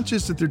aback, not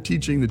just that they're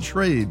teaching the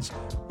trades,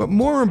 but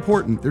more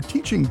important, they're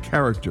teaching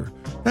character.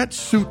 That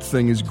suit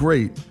thing is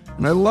great.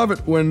 And I love it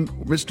when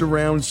Mr.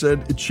 Rounds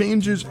said it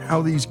changes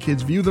how these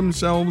kids view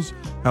themselves,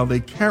 how they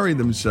carry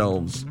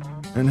themselves,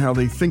 and how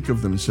they think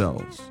of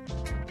themselves.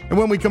 And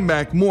when we come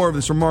back, more of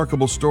this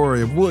remarkable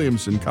story of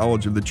Williamson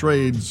College of the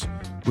Trades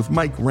with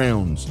Mike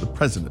Rounds, the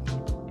president.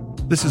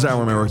 This is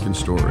Our American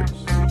Stories.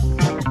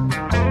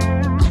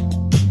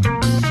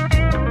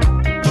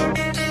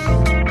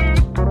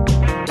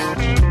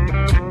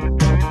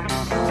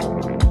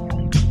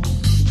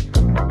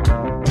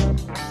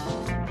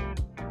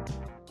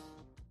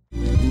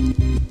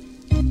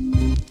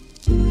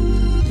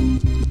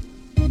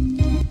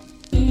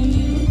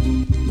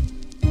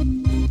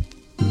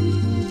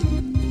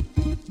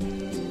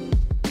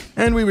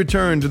 And we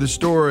return to the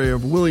story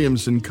of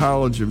Williamson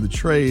College of the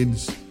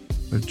Trades,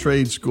 a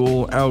trade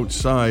school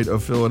outside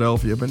of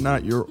Philadelphia, but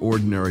not your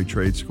ordinary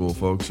trade school,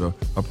 folks, a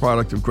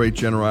product of great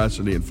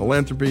generosity and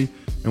philanthropy.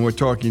 And we're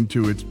talking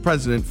to its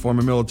president,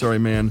 former military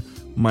man,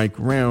 Mike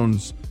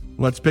Rounds.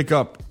 Let's pick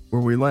up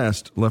where we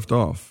last left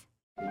off.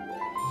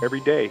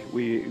 Every day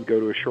we go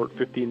to a short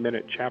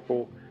 15-minute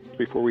chapel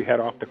before we head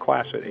off to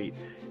class at 8.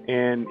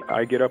 And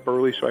I get up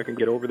early so I can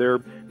get over there.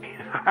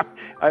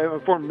 I'm a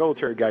former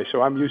military guy,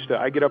 so I'm used to,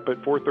 I get up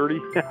at 4:30,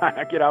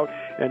 I get out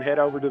and head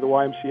over to the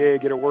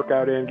YMCA, get a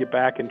workout in, get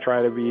back and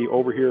try to be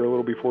over here a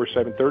little before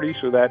 7:30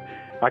 so that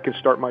I can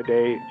start my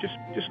day,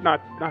 just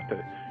not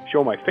to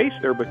show my face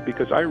there, but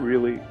because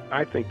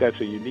I think that's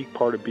a unique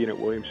part of being at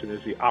Williamson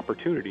is the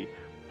opportunity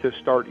to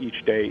start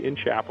each day in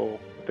chapel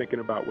thinking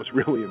about what's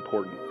really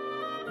important.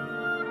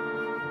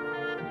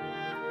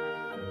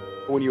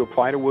 When you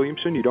apply to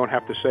Williamson, you don't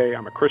have to say,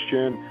 I'm a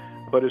Christian,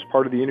 But as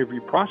part of the interview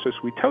process,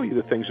 we tell you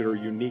the things that are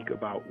unique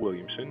about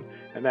Williamson,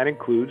 and that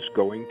includes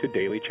going to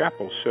daily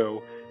chapel.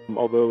 So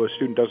although a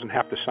student doesn't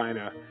have to sign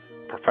a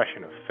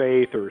profession of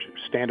faith or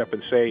stand up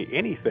and say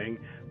anything,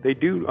 they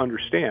do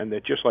understand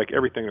that just like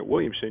everything at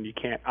Williamson, you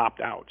can't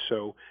opt out.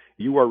 So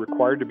you are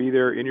required to be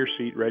there in your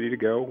seat, ready to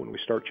go when we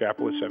start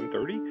chapel at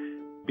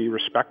 7:30. Be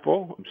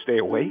respectful, stay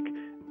awake.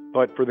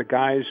 But for the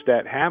guys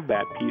that have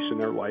that peace in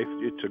their life,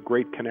 it's a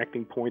great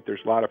connecting point. There's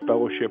a lot of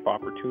fellowship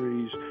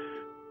opportunities.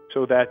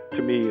 So that,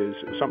 to me, is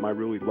something I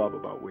really love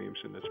about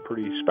Williamson. That's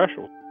pretty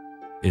special.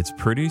 It's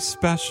pretty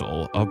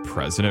special of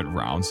President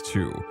Rounds,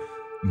 too.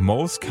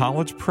 Most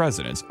college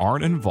presidents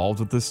aren't involved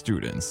with the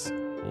students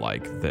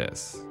like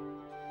this.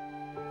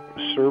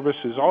 Service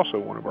is also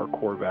one of our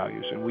core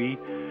values, and we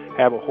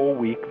have a whole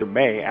week in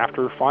May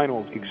after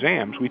final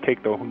exams. We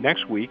take the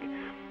next week,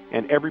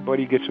 and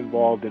everybody gets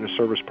involved in a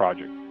service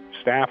project.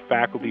 Staff,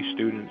 faculty,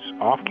 students,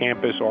 off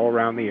campus, all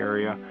around the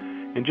area,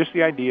 and just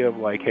the idea of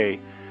like, hey,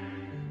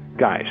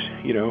 guys,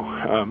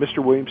 Mr.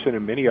 Williamson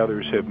and many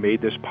others have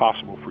made this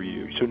possible for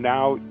you. So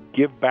now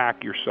give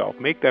back yourself.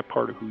 Make that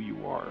part of who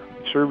you are.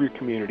 Serve your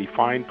community.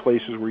 Find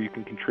places where you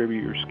can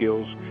contribute your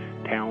skills,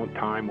 talent,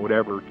 time,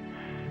 whatever.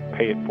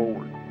 Pay it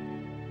forward.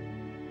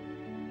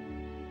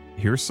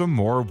 Here's some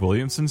more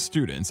Williamson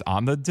students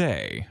on the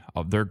day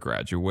of their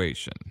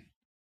graduation.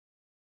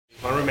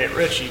 My roommate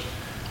Richie,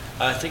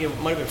 I think it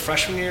might have been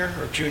freshman year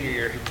or junior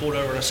year, he pulled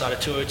over on the side of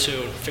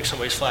 202 and fixed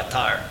somebody's flat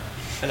tire.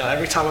 And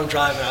every time I'm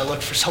driving, I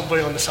look for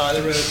somebody on the side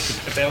of the road.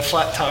 If they have a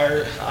flat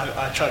tire,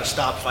 I try to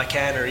stop if I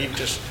can, or even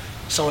just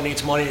someone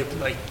needs money.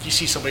 Like you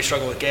see somebody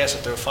struggling with gas,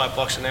 and throw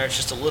 $5 in there. It's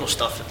just a little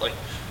stuff that like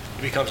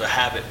it becomes a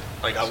habit.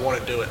 Like I want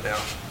to do it now,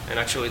 and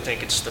I truly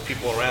think it's the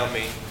people around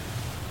me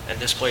and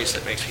this place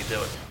that makes me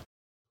do it.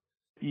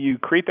 You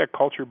create that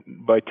culture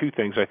by two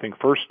things, I think.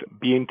 First,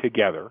 being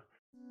together.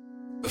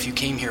 If you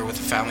came here with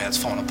a family that's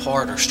falling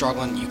apart or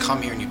struggling, you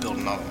come here and you build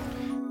another one.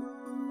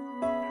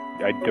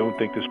 I don't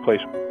think this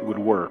place would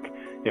work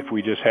if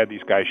we just had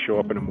these guys show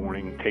up in the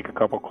morning, take a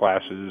couple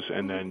classes,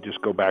 and then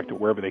just go back to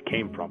wherever they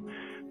came from.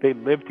 They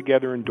live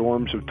together in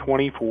dorms of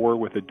 24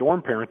 with a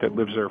dorm parent that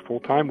lives there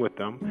full-time with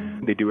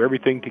them. They do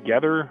everything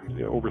together.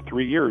 Over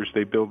 3 years,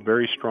 they build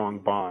very strong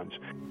bonds.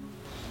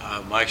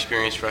 My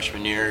experience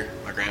freshman year,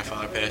 my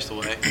grandfather passed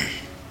away,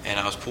 and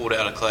I was pulled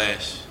out of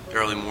class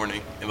early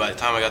morning. And by the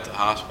time I got to the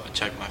hospital, I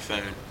checked my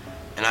phone,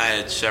 and I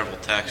had several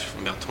texts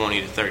from about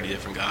 20 to 30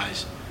 different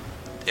guys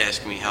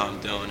asking me how I'm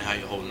doing, how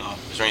you holding up,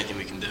 is there anything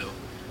we can do?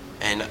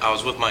 And I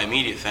was with my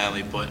immediate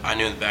family, but I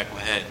knew in the back of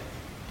my head,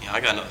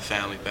 I got another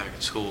family back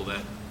at school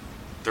that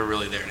they're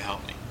really there to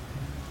help me.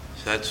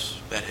 So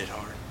that hit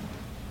hard.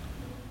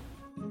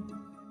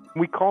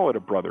 We call it a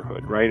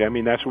brotherhood, right? I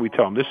mean, that's what we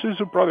tell them. This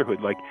is a brotherhood.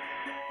 Like,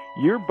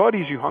 your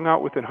buddies you hung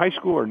out with in high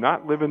school are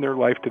not living their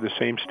life to the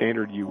same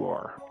standard you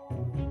are.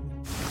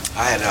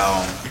 I had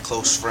a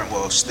close friend,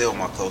 well, still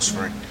my close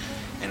friend,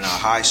 in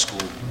high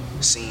school,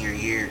 senior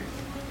year.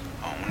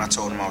 When I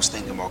told him I was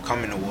thinking about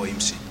coming to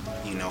Williamson,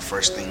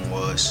 first thing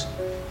was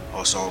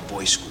also a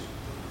boys' school.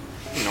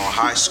 In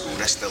high school,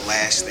 that's the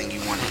last thing you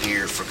want to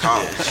hear for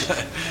college.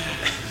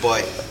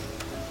 But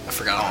I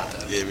forgot about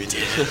that. Yeah, me too.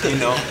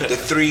 the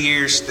 3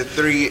 years,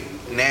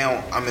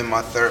 now I'm in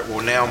my third,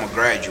 well, now I'm a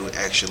graduate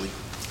actually,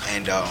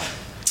 and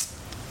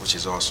which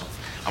is awesome.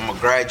 I'm a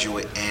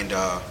graduate, and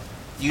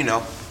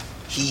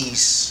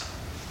he's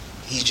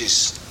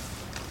just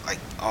like,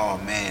 oh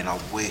man, I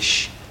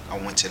wish I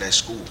went to that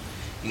school.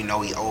 He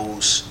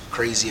owes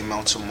crazy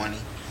amounts of money.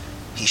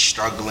 He's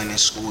struggling in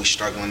school. He's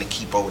struggling to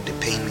keep up with the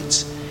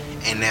payments.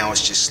 And now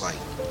it's just like,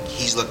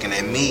 he's looking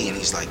at me and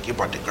he's like, you're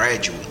about to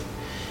graduate.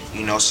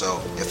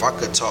 So if I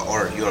could talk,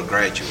 or you're a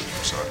graduate,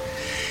 I'm sorry.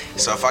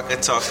 So if I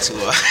could talk to,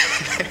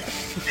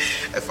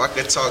 if I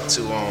could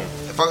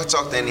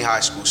talk to any high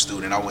school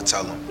student, I would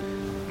tell them,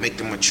 make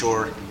the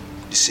mature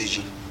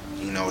decision.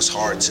 It's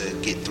hard to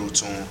get through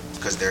to them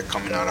because they're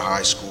coming out of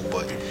high school,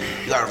 but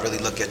you gotta really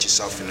look at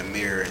yourself in the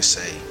mirror and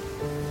say,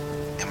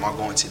 am I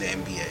going to the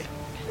NBA?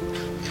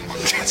 Am I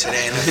going to the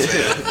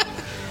NFL?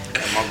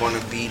 Am I going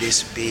to be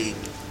this big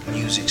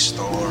music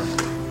star?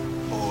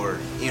 Or,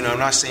 I'm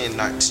not saying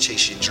not to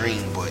chase your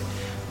dream, but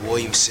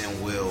Williamson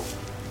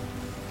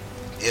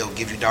it'll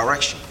give you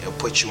direction. It'll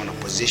put you in a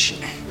position.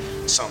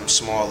 Something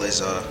small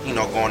as,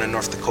 going to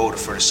North Dakota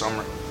for the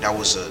summer. That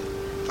was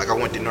I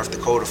went to North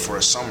Dakota for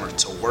a summer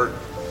to work,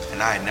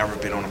 and I had never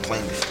been on a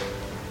plane before.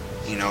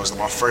 It was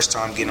my first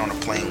time getting on a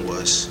plane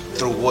was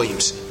through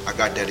Williamson. I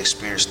got that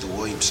experience through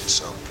Williamson,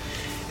 so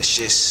it's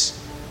just,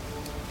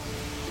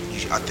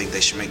 I think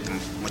they should make the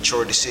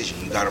mature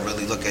decision. You got to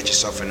really look at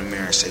yourself in the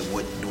mirror and say,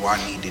 what do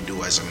I need to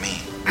do as a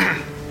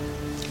man?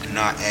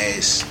 Not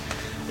as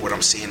what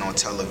I'm seeing on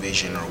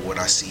television or what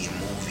I see in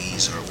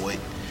movies or what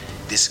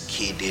this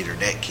kid did or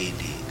that kid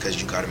did,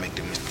 because you got to make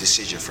the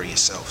decision for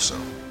yourself. So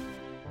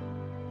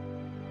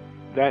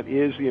that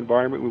is the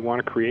environment we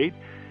want to create.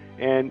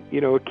 And,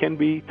 it can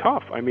be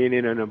tough. I mean,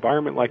 in an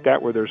environment like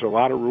that where there's a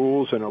lot of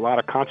rules and a lot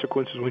of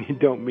consequences when you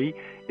don't meet,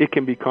 it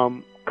can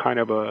become kind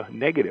of a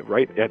negative,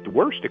 right? At the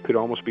worst, it could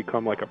almost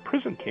become like a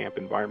prison camp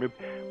environment,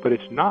 but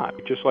it's not,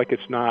 just like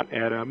it's not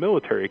at a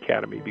military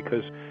academy,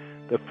 because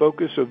the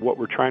focus of what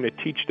we're trying to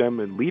teach them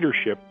in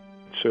leadership.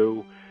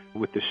 So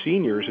with the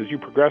seniors, as you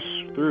progress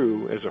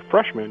through as a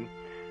freshman,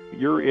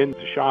 you're in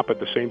the shop at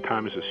the same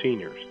time as the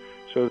seniors.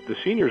 So the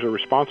seniors are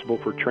responsible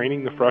for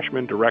training the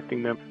freshmen,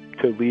 directing them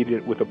to lead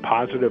it with a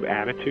positive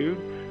attitude,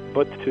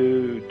 but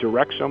to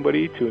direct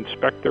somebody, to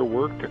inspect their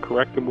work, to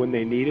correct them when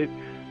they need it.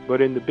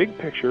 But in the big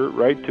picture,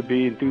 right, to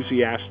be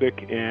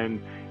enthusiastic,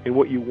 and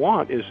what you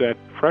want is that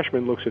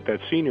freshman looks at that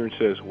senior and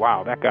says,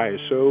 wow, that guy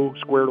is so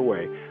squared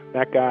away.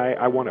 That guy,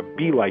 I want to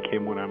be like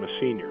him when I'm a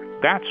senior.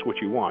 That's what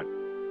you want.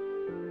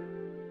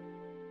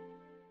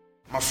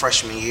 My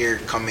freshman year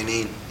coming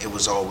in, it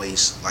was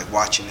always like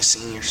watching the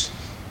seniors.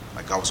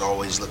 Like I was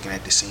always looking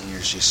at the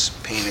seniors,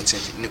 just paying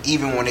attention,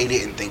 even when they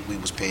didn't think we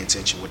was paying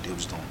attention what they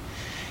was doing.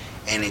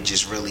 And it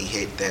just really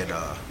hit that,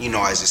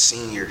 as a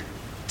senior,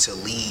 to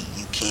lead,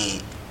 you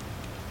can't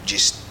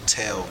just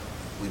tell.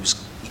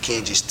 You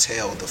can't just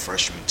tell the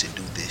freshmen to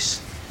do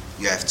this.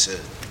 You have to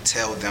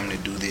tell them to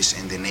do this,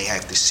 and then they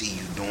have to see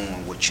you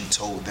doing what you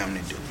told them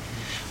to do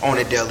on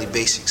a daily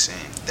basis.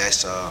 And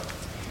that's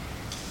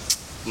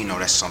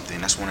that's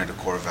something. That's one of the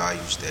core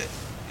values that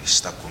is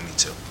stuck with me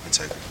too.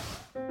 Integrity.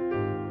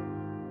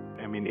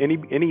 I mean,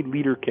 any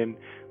leader can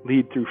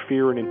lead through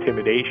fear and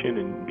intimidation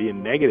and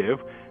being negative.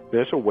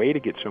 That's a way to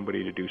get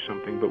somebody to do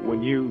something. But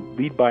when you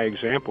lead by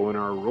example and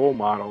are a role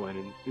model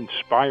and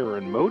inspire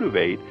and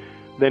motivate,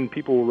 then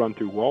people will run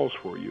through walls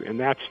for you. And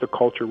that's the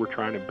culture we're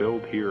trying to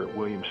build here at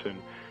Williamson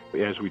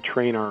as we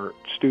train our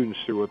students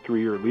through a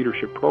 3-year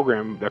leadership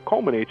program that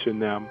culminates in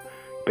them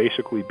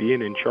basically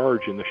being in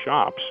charge in the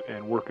shops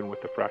and working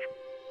with the freshmen.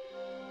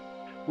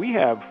 We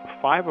have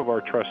 5 of our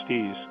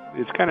trustees.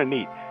 It's kind of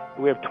neat.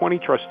 We have 20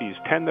 trustees,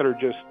 10 that are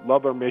just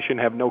love our mission,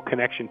 have no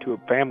connection to it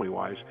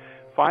family-wise,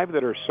 5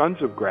 that are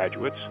sons of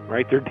graduates,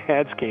 right? Their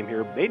dads came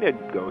here. They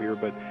didn't go here,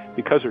 but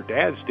because their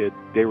dads did,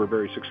 they were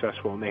very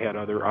successful, and they had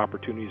other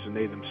opportunities, and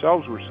they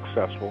themselves were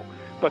successful.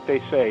 But they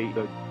say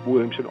that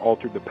Williamson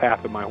altered the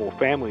path of my whole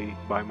family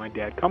by my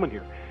dad coming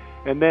here.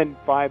 And then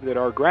 5 that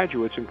are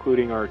graduates,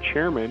 including our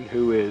chairman,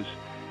 who is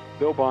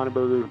Bill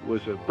Bonenberger,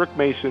 was a brick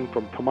mason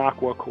from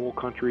Tamaqua, coal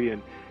country,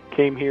 and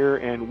came here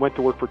and went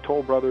to work for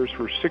Toll Brothers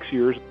for 6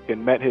 years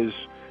and met his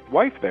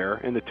wife there.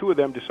 And the two of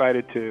them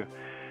decided to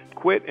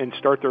quit and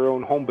start their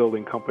own home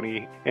building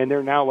company. And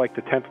they're now like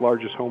the 10th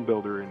largest home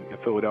builder in the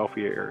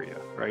Philadelphia area,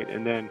 right?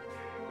 And then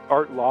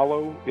Art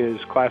Lalo is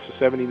class of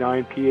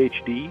 79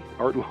 PhD.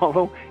 Art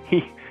Lalo,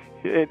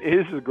 it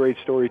is a great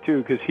story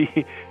too, because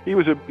he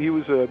was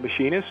a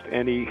machinist,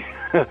 and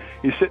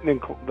he's sitting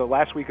in the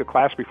last week of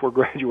class before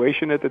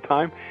graduation at the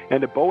time,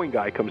 and the Boeing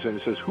guy comes in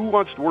and says, "Who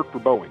wants to work for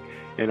Boeing?"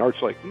 And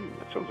Art's like,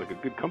 "That sounds like a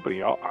good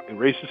company," and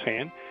raised his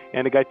hand.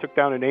 And the guy took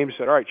down a name and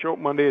said, "All right, show up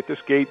Monday at this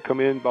gate, come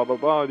in, blah blah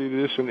blah,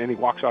 do this," and he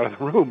walks out of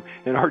the room.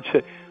 And Art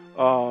said,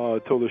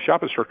 told the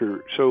shop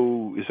instructor,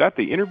 "So is that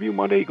the interview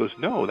Monday?" He goes,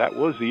 "No, that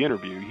was the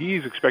interview.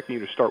 He's expecting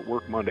you to start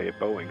work Monday at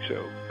Boeing."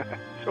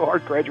 So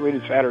Art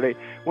graduated Saturday,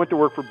 went to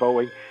work for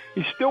Boeing.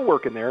 He's still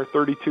working there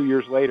 32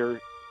 years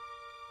later.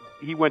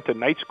 He went to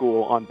night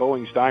school on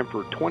Boeing's dime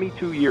for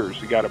 22 years.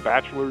 He got a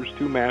bachelor's,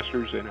 2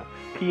 masters, and a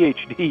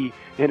PhD,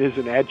 and is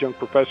an adjunct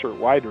professor at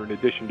Widener in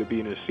addition to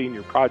being a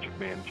senior project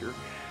manager.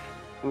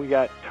 We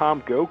got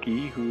Tom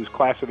Goki, who's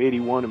class of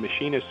 81, a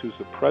machinist who's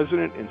the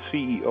president and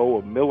CEO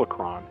of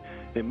Millicron.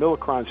 And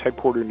Millicron's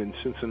headquartered in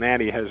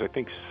Cincinnati, has, I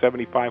think,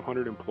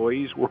 7,500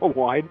 employees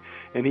worldwide,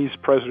 and he's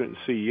president and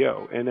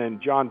CEO. And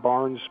then John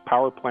Barnes,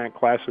 power plant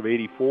class of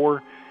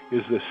 84,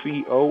 is the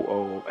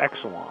COO of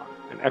Exelon.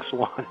 And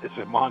Exelon is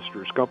a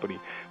monstrous company,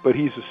 but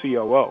he's the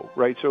COO,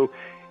 right? So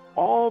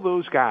all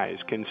those guys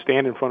can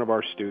stand in front of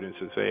our students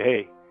and say,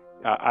 "Hey,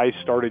 I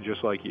started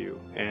just like you,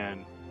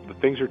 and the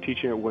things they're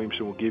teaching at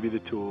Williamson will give you the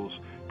tools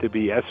to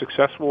be as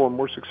successful or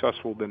more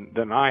successful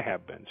than I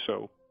have been."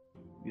 So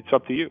it's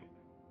up to you.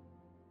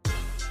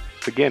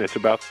 Again, it's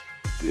about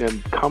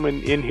them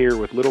coming in here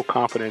with little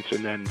confidence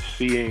and then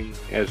seeing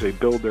as they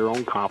build their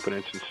own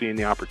confidence and seeing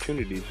the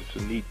opportunities.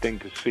 It's a neat thing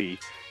to see.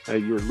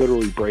 You're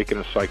literally breaking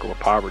a cycle of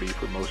poverty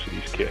for most of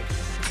these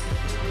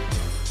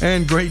kids.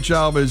 And great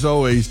job, as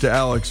always, to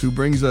Alex, who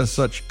brings us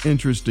such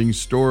interesting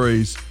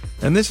stories.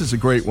 And this is a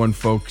great one,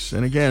 folks.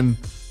 And again,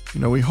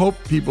 we hope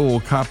people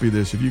will copy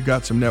this. If you've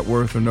got some net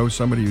worth or know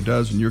somebody who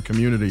does in your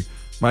community,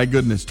 my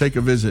goodness, take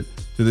a visit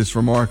to this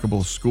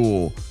remarkable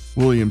school,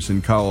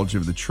 Williamson College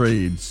of the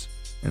Trades.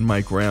 And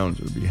Mike Rounds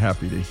would be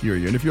happy to hear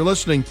you. And if you're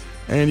listening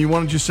and you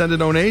want to just send a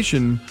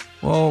donation,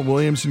 well,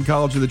 Williamson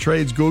College of the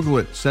Trades, Google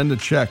it, send a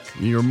check.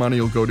 Your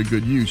money will go to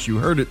good use. You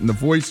heard it in the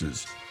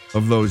voices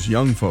of those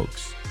young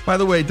folks. By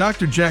the way,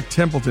 Dr. Jack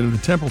Templeton of the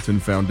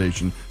Templeton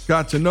Foundation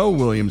got to know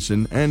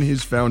Williamson and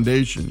his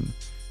foundation.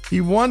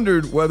 He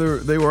wondered whether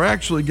they were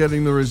actually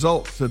getting the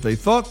results that they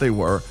thought they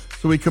were,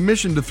 so he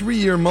commissioned a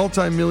 3-year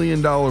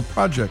multi-million-dollar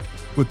project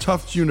with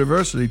Tufts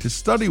University to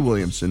study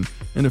Williamson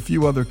and a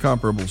few other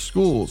comparable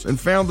schools, and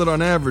found that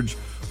on average,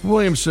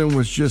 Williamson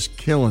was just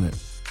killing it.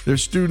 Their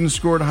students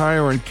scored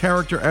higher on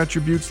character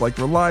attributes like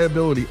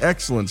reliability,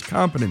 excellence,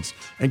 competence,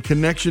 and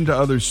connection to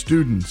other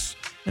students.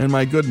 And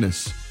my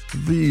goodness,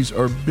 these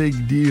are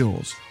big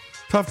deals.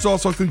 Tufts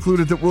also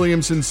concluded that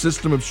Williamson's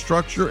system of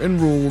structure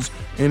and rules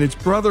and its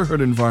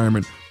brotherhood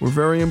environment were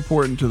very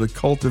important to the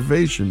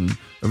cultivation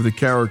of the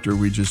character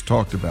we just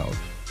talked about.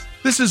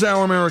 This is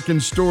Our American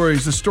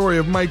Stories, the story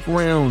of Mike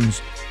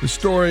Rounds, the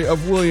story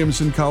of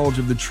Williamson College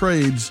of the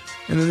Trades,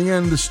 and in the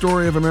end, the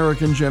story of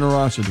American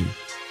generosity,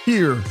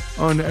 here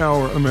on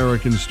Our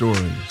American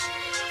Stories.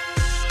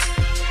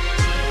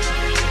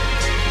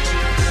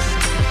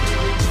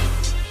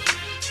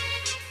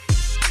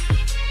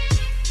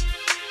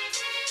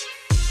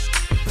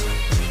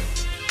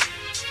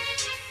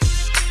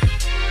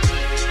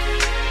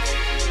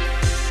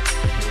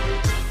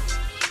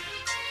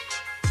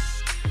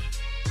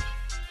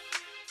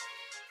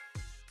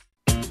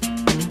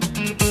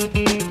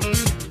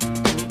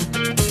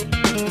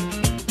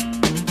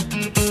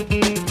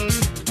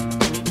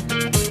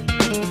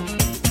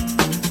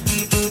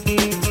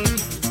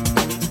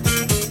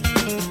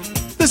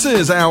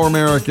 This is Our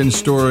American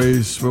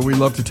Stories, where we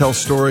love to tell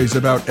stories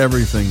about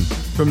everything,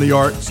 from the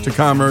arts to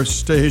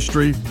commerce to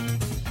history,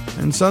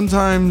 and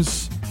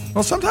sometimes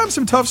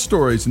some tough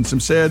stories and some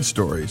sad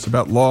stories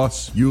about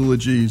loss,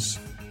 eulogies,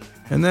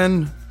 and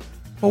then,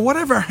 well,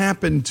 whatever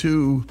happened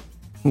to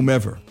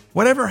whomever?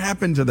 Whatever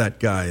happened to that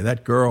guy,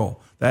 that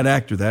girl, that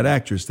actor, that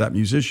actress, that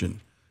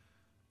musician?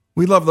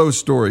 We love those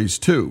stories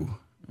too,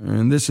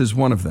 and this is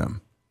one of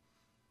them.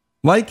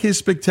 Like his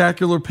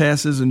spectacular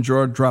passes and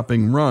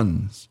jaw-dropping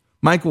runs,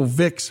 Michael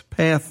Vick's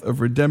path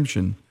of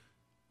redemption,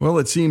 well,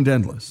 it seemed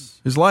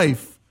endless. His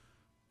life,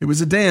 it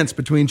was a dance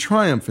between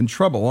triumph and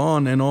trouble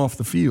on and off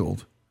the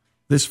field.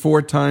 This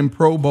 4-time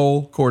Pro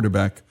Bowl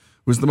quarterback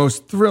was the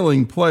most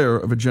thrilling player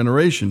of a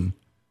generation,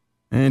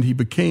 and he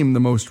became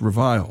the most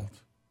reviled.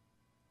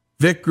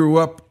 Vick grew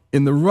up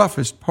in the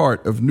roughest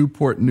part of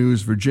Newport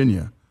News,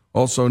 Virginia,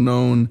 also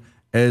known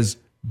as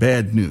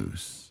Bad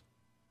News.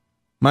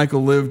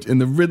 Michael lived in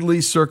the Ridley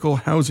Circle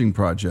housing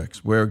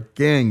projects, where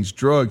gangs,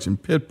 drugs,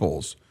 and pit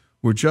bulls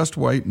were just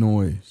white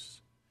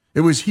noise. It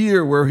was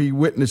here where he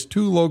witnessed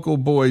 2 local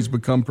boys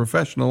become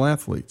professional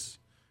athletes,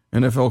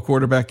 NFL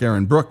quarterback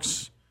Aaron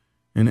Brooks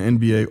and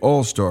NBA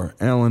All-Star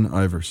Allen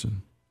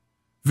Iverson.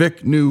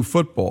 Vick knew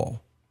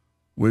football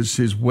was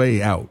his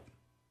way out.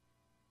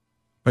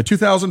 By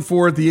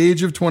 2004, at the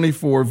age of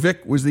 24,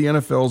 Vick was the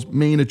NFL's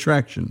main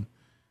attraction.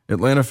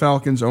 Atlanta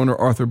Falcons owner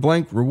Arthur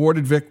Blank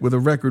rewarded Vick with a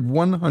record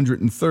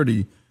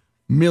 $130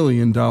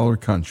 million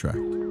contract.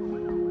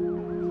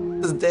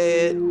 His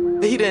dad,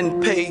 he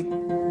didn't pay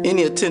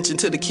any attention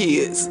to the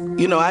kids.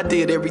 You know, I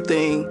did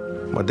everything.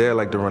 My dad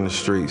liked to run the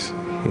streets.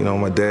 You know,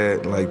 my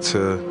dad liked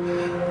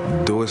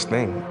to do his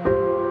thing.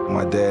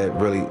 My dad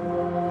really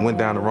went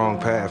down the wrong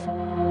path.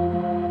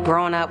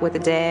 Growing up with a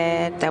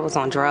dad that was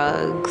on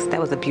drugs, that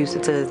was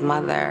abusive to his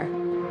mother.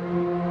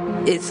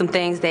 It's some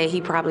things that he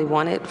probably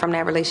wanted from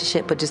that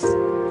relationship but just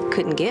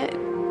couldn't get.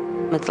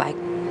 It's like,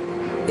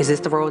 is this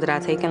the road that I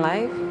take in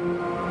life?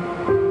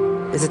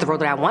 Is this the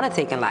road that I want to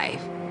take in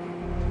life?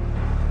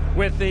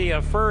 With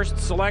the first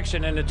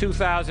selection in the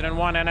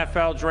 2001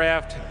 NFL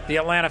Draft, the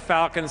Atlanta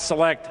Falcons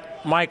select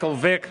Michael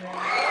Vick,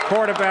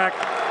 quarterback,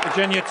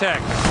 Virginia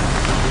Tech.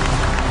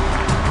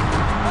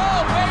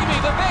 Oh, baby,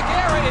 the Vick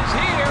era is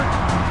here.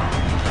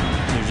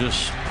 There's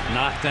just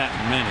not that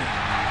many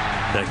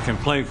that can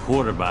play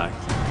quarterback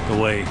the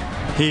way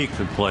he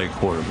could play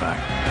quarterback.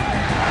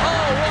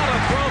 Oh, what a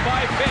throw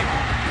by Vick.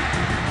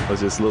 It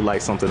just looked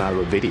like something out of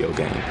a video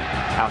game.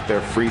 Out there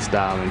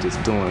freestyling,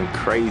 just doing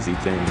crazy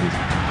things.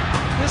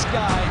 This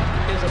guy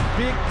is a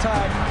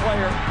big-time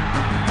player.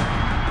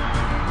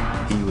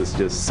 He was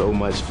just so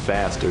much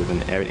faster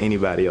than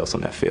anybody else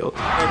on that field.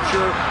 I'm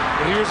sure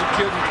when he was a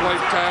kid and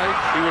played tag,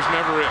 he was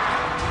never it.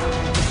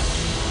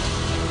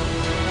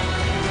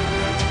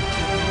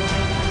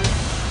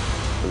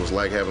 It was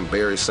like having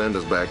Barry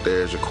Sanders back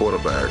there as your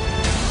quarterback.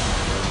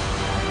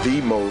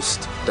 The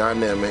most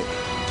dynamic,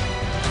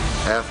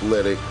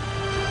 athletic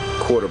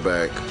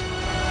quarterback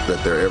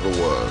that there ever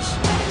was.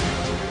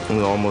 You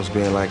know, almost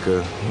being like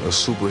a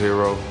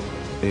superhero,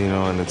 you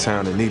know, in the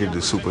town that needed a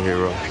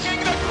superhero.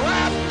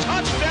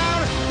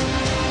 Touchdown!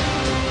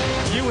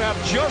 You have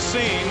just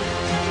seen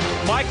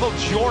Michael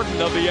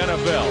Jordan of the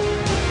NFL.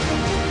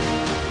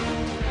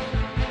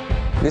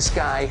 This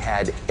guy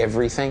had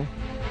everything,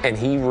 and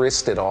he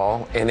risked it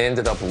all and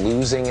ended up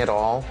losing it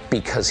all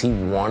because he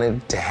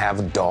wanted to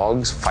have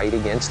dogs fight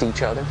against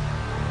each other.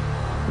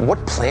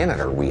 What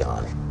planet are we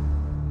on?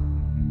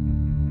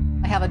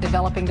 I have a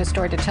developing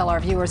story to tell our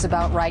viewers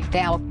about right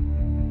now.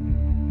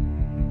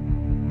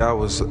 I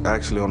was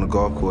actually on the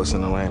golf course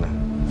in Atlanta.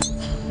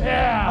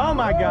 Yeah! Oh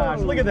my gosh,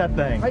 look at that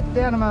thing. Right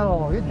down the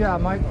middle. Good job,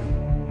 Mike.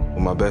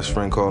 When my best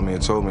friend called me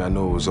and told me, I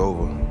knew it was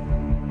over.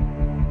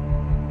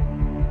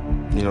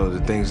 You know, the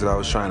things that I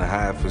was trying to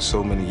hide for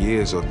so many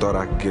years or thought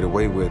I could get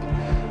away with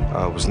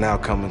was now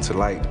coming to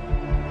light.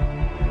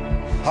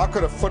 How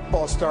could a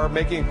football star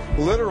making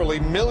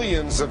literally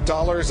millions of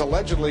dollars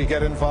allegedly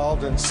get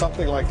involved in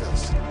something like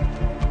this?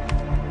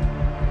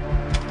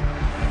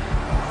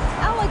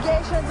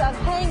 allegations of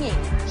hanging,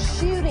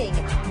 shooting,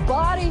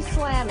 body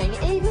slamming,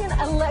 even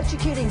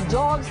electrocuting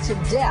dogs to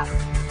death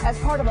as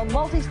part of a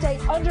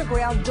multi-state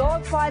underground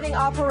dogfighting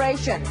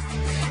operation.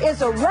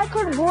 Is a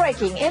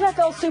record-breaking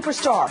NFL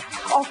superstar,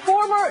 a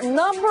former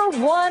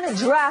 #1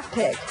 draft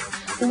pick,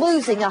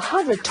 losing a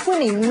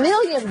 $120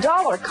 million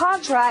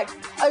contract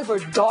over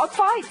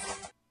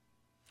dogfights?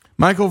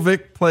 Michael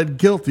Vick pled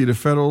guilty to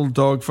federal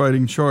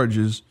dogfighting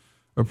charges.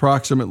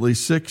 Approximately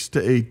 6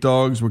 to 8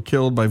 dogs were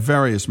killed by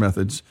various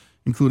methods,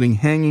 including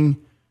hanging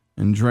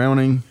and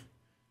drowning,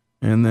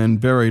 and then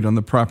buried on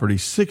the property.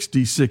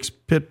 66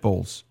 pit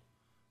bulls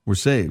were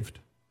saved.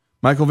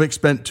 Michael Vick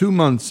spent 2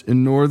 months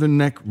in Northern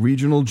Neck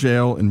Regional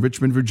Jail in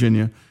Richmond,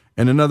 Virginia,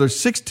 and another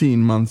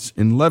 16 months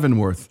in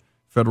Leavenworth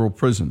Federal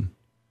Prison.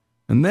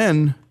 And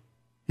then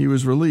he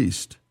was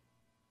released.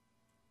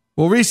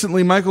 Well,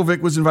 recently, Michael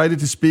Vick was invited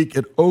to speak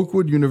at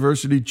Oakwood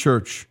University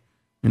Church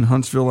in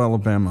Huntsville,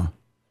 Alabama.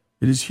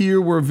 It is here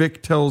where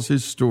Vick tells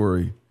his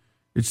story.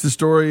 It's the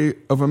story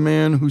of a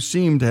man who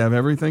seemed to have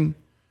everything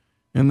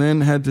and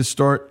then had to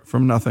start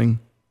from nothing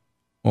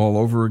all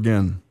over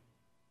again.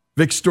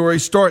 Vick's story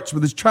starts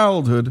with his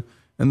childhood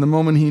and the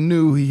moment he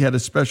knew he had a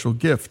special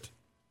gift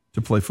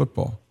to play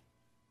football.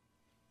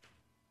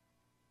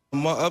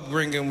 My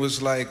upbringing was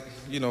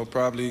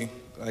probably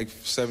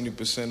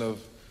 70%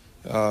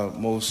 of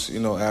most,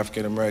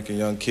 African-American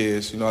young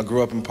kids. I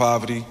grew up in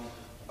poverty,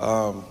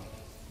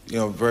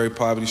 very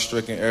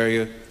poverty-stricken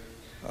area,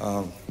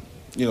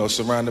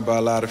 surrounded by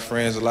a lot of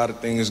friends, a lot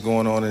of things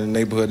going on in the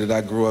neighborhood that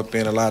I grew up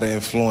in, a lot of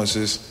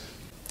influences.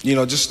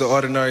 Just the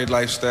ordinary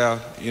lifestyle,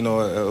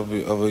 of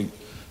a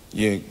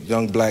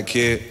young black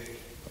kid,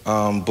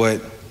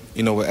 but,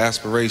 with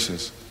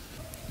aspirations.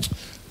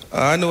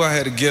 I knew I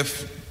had a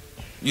gift,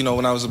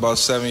 when I was about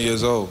 7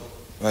 years old.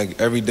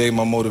 Like, every day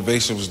my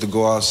motivation was to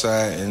go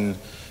outside and,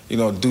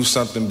 do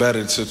something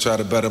better to try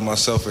to better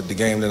myself at the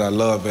game that I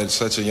love at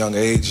such a young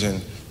age.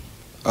 And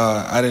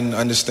I didn't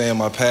understand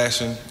my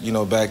passion,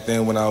 back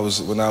then when I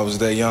was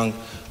that young.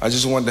 I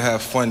just wanted to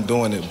have fun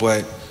doing it,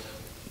 but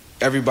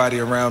everybody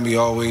around me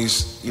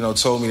always,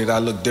 told me that I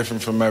looked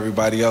different from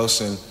everybody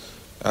else, and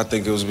I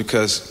think it was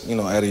because,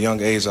 at a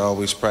young age I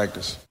always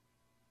practiced.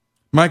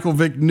 Michael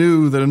Vick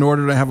knew that in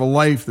order to have a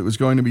life that was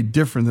going to be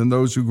different than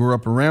those who grew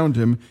up around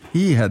him,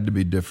 he had to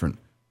be different.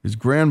 His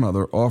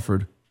grandmother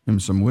offered him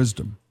some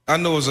wisdom. I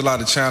know there was a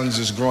lot of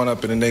challenges growing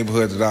up in the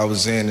neighborhood that I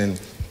was in, and,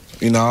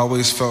 I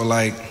always felt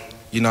like,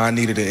 I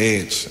needed an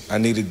edge. I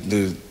needed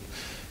to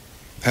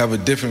have a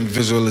different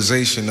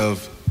visualization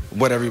of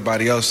what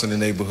everybody else in the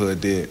neighborhood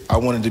did. I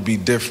wanted to be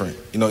different.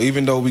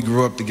 Even though we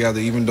grew up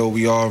together, even though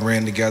we all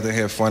ran together,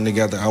 had fun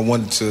together, I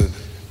wanted to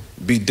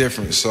be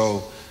different.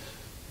 So,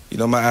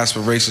 my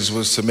aspirations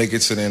was to make it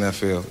to the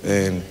NFL.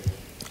 And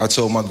I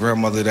told my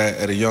grandmother that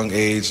at a young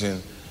age,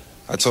 and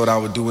I told her I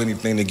would do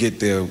anything to get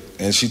there.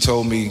 And she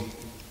told me,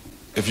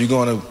 if you're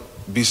going to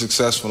be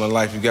successful in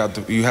life,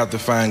 you have to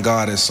find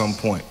God at some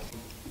point.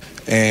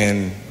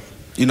 And,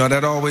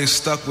 that always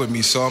stuck with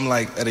me. So I'm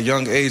like, at a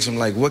young age, I'm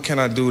like, what can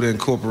I do to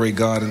incorporate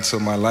God into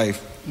my life?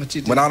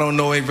 When I don't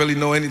really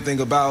know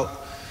anything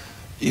about,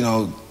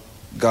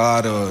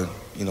 God or,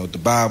 the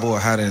Bible or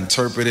how to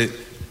interpret it.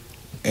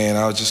 And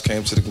I just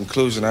came to the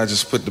conclusion, I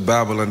just put the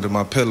Bible under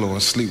my pillow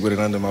and sleep with it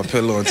under my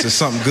pillow until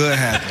something good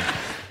happened.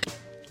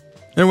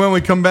 And when we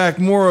come back,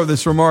 more of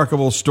this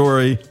remarkable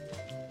story,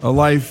 a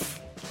life,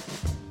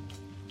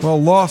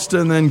 lost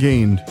and then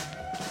gained.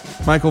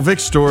 Michael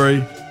Vick's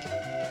story,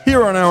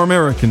 here on Our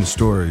American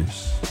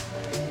Stories.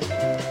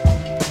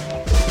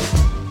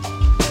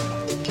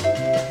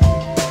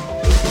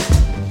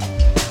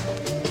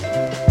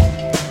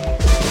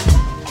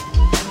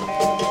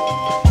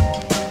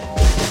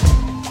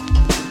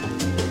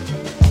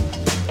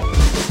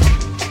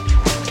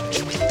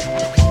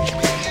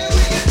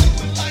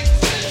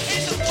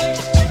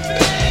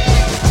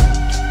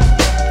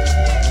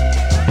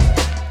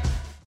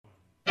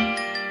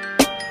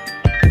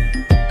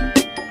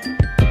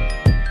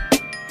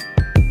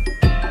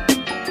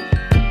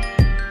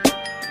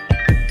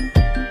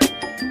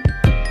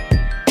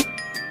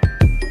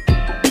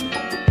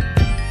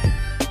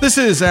 This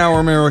is Our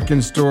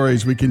American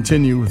Stories. We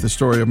continue with the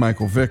story of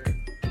Michael Vick.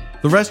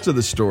 The rest of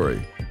the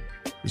story,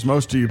 as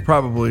most of you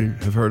probably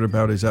have heard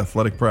about his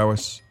athletic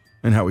prowess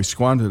and how he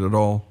squandered it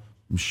all.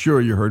 I'm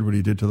sure you heard what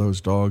he did to those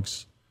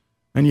dogs.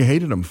 And you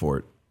hated him for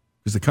it,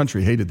 because the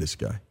country hated this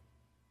guy.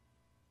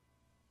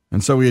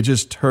 And so we had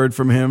just heard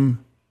from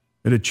him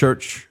at a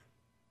church.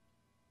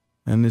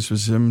 And this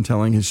was him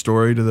telling his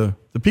story to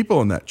the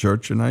people in that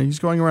church. And he's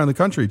going around the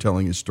country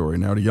telling his story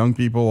now to young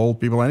people, old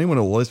people, anyone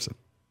who will listen.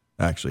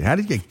 Actually, how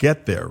did you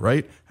get there,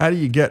 right? How do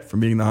you get from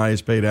being the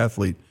highest paid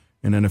athlete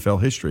in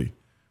NFL history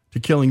to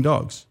killing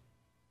dogs?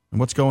 And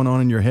what's going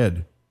on in your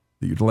head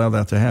that you'd allow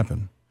that to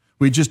happen?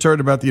 We just heard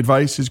about the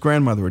advice his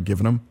grandmother had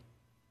given him,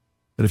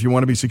 that if you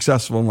want to be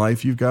successful in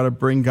life, you've got to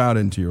bring God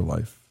into your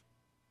life.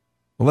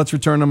 Well, let's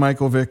return to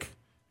Michael Vick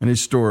and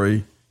his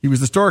story. He was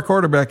the star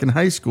quarterback in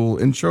high school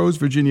and chose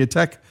Virginia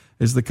Tech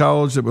as the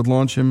college that would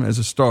launch him as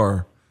a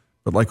star.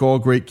 But like all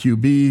great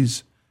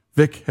QBs,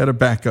 Vic had a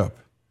backup,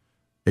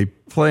 a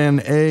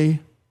plan A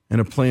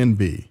and a plan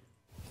B.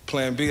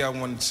 Plan B, I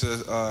wanted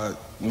to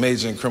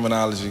major in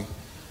criminology.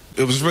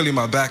 It was really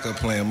my backup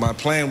plan. My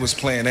plan was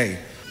plan A.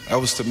 I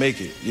was to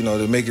make it,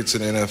 to make it to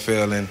the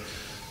NFL. And,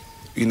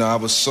 I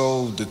was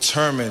so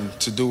determined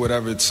to do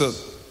whatever it took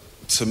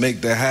to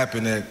make that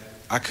happen that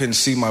I couldn't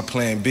see my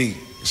plan B.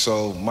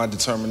 So my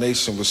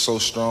determination was so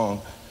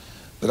strong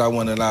that I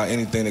wouldn't allow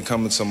anything to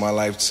come into my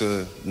life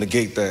to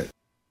negate that.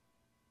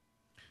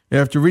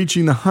 After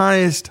reaching the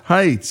highest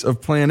heights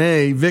of plan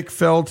A, Vic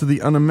fell to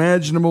the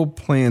unimaginable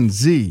plan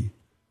Z,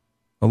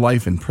 a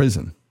life in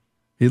prison.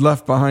 He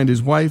left behind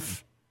his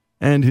wife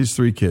and his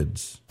 3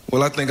 kids.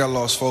 Well, I think I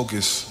lost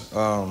focus.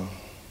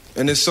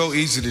 And it's so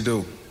easy to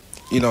do.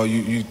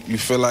 You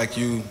feel like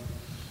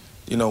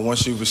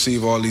once you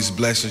receive all these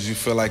blessings, you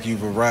feel like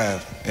you've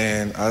arrived.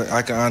 And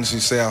I can honestly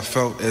say I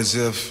felt as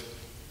if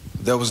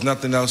there was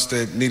nothing else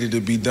that needed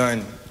to be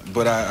done,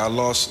 but I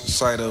lost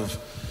sight of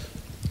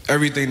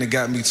everything that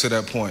got me to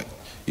that point.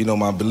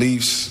 My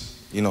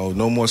beliefs,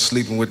 no more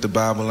sleeping with the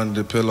Bible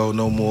under the pillow,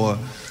 no more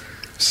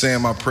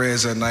saying my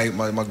prayers at night.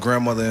 My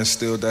grandmother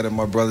instilled that in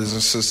my brothers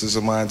and sisters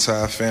and my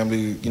entire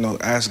family.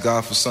 Ask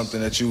God for something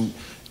that you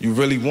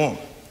really want,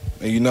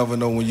 and you never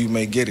know when you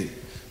may get it.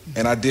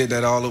 And I did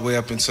that all the way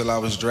up until I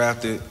was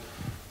drafted.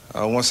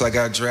 Once I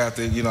got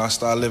drafted, I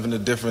started living a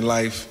different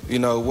life. It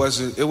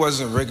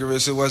wasn't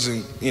rigorous. It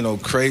wasn't,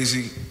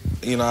 crazy.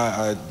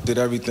 I did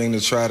everything to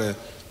try to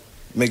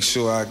make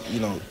sure I,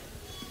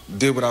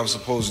 did what I was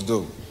supposed to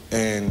do.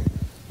 And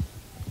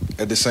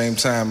at the same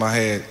time,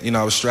 I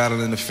was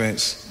straddling the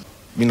fence.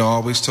 I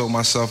always told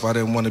myself I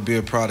didn't want to be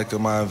a product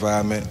of my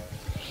environment.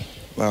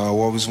 I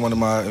always wanted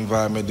my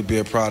environment to be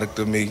a product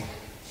of me.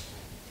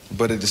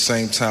 But at the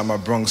same time, I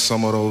brought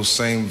some of those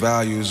same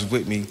values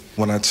with me.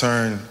 When I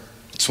turned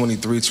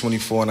 23,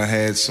 24, and I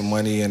had some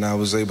money, and I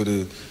was able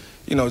to,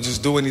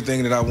 just do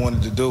anything that I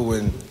wanted to do,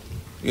 and,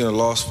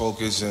 lost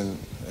focus and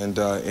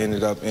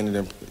ended up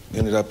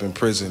in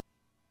prison.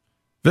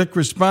 Vic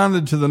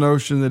responded to the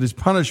notion that his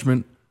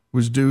punishment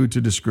was due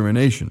to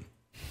discrimination.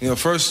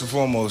 First and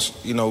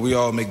foremost, we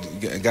all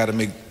got to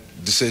make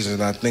decisions,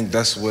 and I think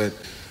that's what,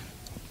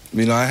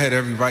 I had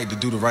every right to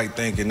do the right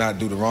thing and not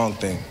do the wrong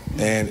thing.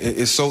 And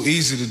it's so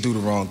easy to do the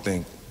wrong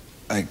thing.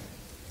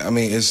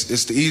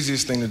 It's the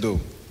easiest thing to do.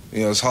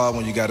 It's hard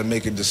when you got to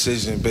make a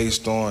decision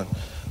based on,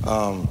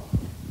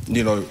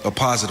 a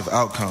positive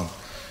outcome.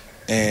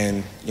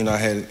 And, I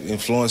had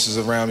influences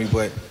around me,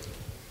 but,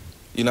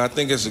 I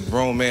think as a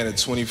grown man at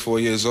 24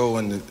 years old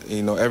and,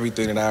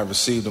 everything that I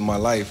received in my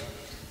life,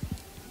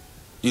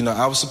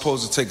 I was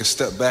supposed to take a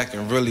step back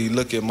and really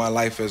look at my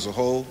life as a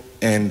whole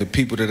and the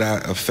people that I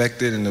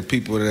affected and the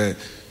people that,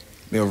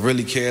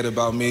 really cared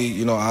about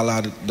me. I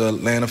allowed the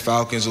Atlanta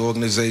Falcons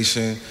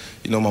organization,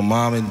 my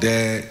mom and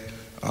dad,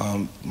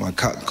 my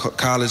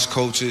college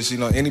coaches,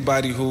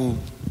 anybody who,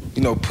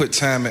 put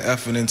time and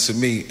effort into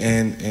me,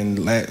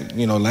 and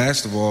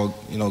last of all,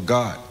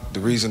 God, the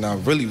reason I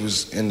really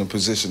was in the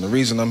position, the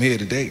reason I'm here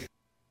today.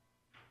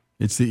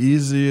 It's the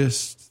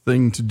easiest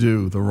thing to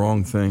do, the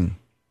wrong thing.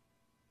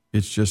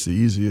 It's just the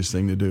easiest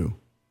thing to do.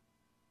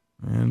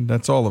 And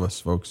that's all of us,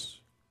 folks.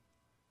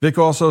 Vic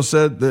also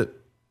said that,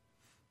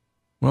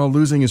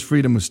 losing his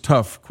freedom was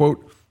tough.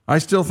 Quote, I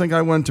still think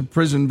I went to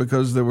prison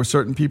because there were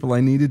certain people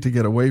I needed to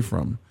get away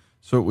from.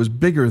 So it was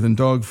bigger than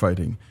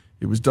dogfighting.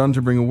 It was done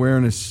to bring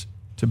awareness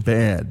to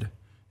bad.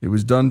 It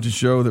was done to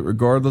show that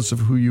regardless of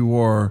who you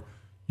are,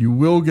 you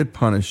will get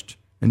punished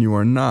and you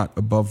are not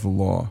above the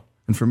law.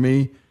 And for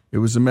me, it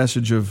was a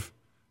message of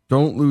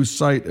don't lose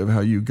sight of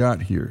how you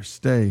got here.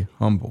 Stay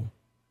humble.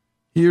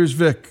 Here's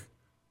Vic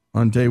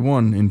on day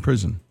 1 in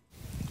prison.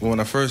 When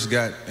I first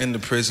got into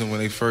prison, when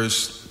they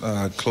first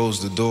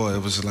closed the door, it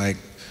was like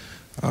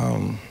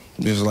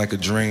a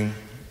dream.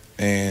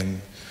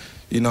 And,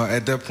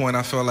 at that point,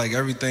 I felt like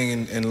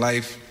everything in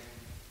life,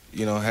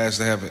 has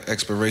to have an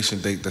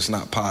expiration date that's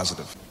not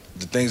positive.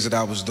 The things that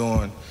I was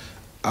doing,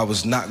 I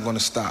was not going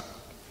to stop.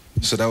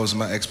 So that was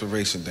my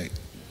expiration date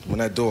when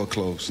that door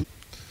closed.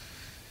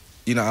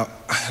 I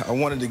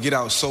wanted to get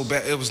out so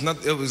bad. It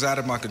was out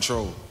of my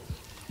control.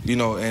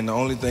 And the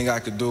only thing I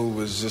could do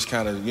was just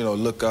kind of,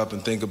 look up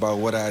and think about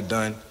what I had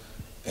done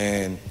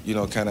and,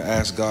 kind of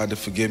ask God to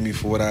forgive me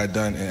for what I had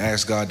done and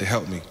ask God to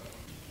help me.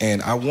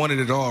 And I wanted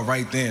it all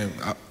right then.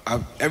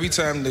 Every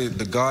time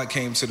the God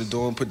came to the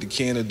door and put the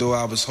key in the door,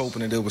 I was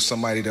hoping that there was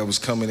somebody that was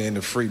coming in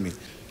to free me.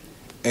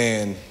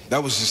 And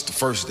that was just the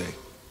first day,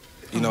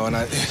 and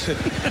I...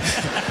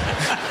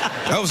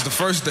 That was the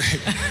first day.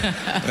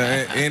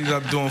 I ended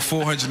up doing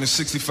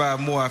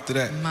 465 more after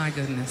that. My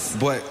goodness.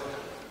 But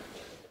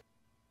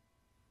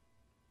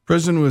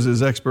prison was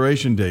his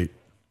expiration date.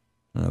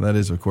 That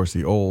is, of course,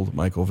 the old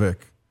Michael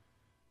Vick.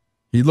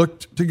 He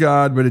looked to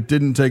God, but it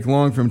didn't take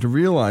long for him to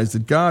realize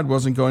that God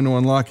wasn't going to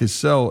unlock his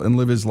cell and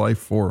live his life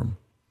for him.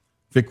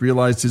 Vic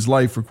realized his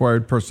life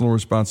required personal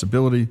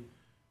responsibility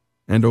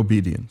and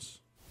obedience.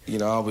 I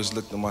always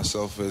looked at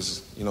myself as,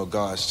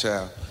 God's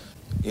child.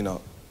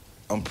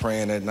 I'm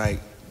praying at night,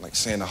 like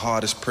saying the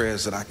hardest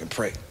prayers that I can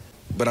pray.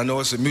 But I know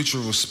it's a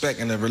mutual respect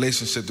and a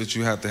relationship that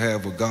you have to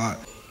have with God.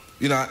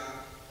 You know,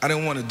 I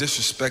didn't want to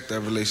disrespect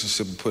that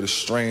relationship and put a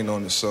strain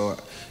on it. So,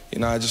 you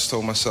know, I just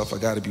told myself I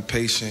got to be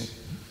patient.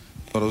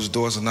 You know, those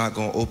doors are not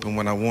going to open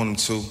when I want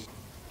them to.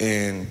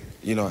 And,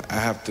 you know, I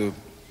have to,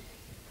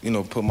 you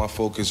know, put my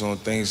focus on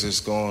things that's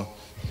going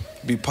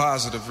to be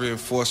positive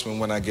reinforcement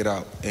when I get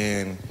out.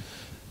 And,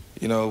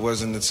 you know, it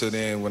wasn't until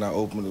then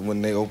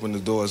when they opened the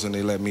doors and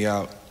they let me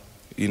out,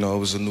 you know, it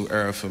was a new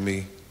era for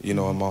me, you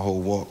know, in my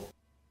whole walk.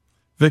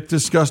 Vic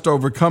discussed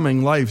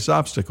overcoming life's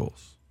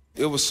obstacles.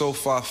 It was so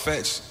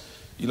far-fetched,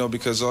 you know,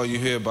 because all you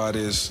hear about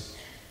is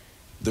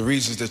the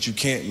reasons that you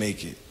can't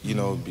make it. You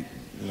know,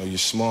 you're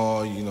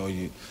small. You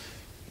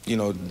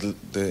know, the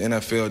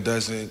NFL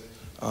doesn't,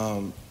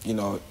 you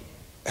know,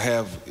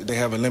 they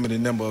have a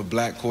limited number of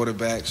black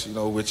quarterbacks. You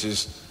know, which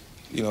is,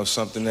 you know,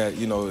 something that,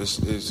 you know,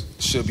 is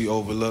should be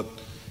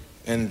overlooked,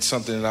 and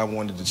something that I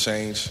wanted to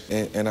change,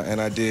 and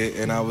I did,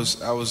 and I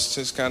was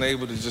just kind of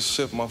able to just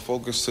shift my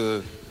focus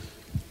to,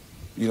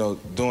 you know,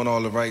 doing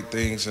all the right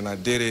things, and I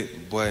did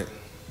it. But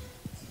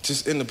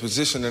just in the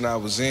position that I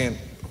was in,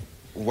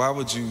 why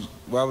would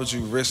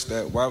you risk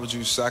that? Why would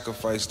you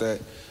sacrifice that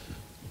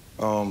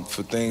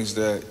for things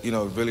that, you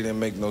know, really didn't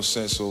make no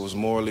sense, or was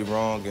morally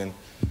wrong? And,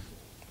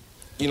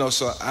 you know,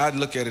 so I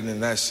look at it in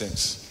that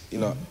sense. You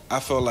know, I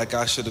felt like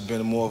I should have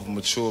been more of a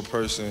mature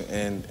person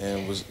and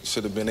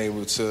should have been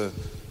able to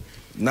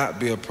not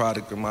be a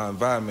product of my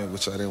environment,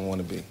 which I didn't want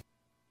to be.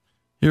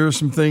 Here are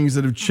some things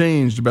that have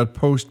changed about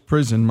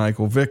post-prison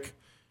Michael Vick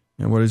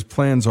and what his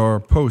plans are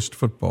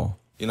post-football.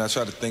 You know, I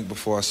try to think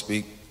before I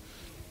speak.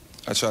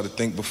 I try to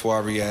think before I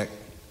react.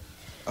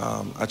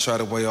 I try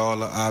to weigh all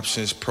the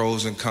options,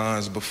 pros and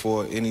cons,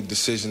 before any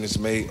decision is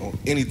made on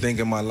anything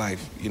in my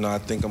life. You know, I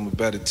think I'm a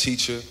better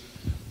teacher,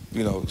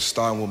 you know,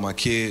 starting with my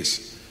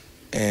kids,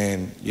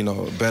 and, you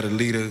know, a better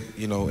leader,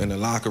 you know, in the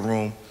locker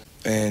room.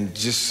 And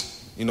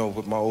just, you know,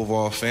 with my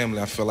overall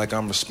family, I feel like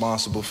I'm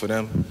responsible for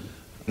them.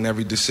 And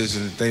every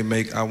decision that they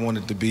make, I want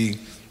it to be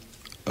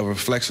a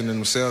reflection of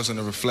themselves and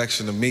a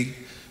reflection of me.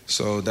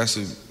 So that's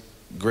a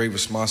great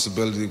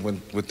responsibility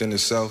within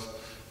itself.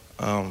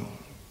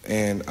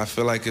 And I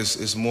feel like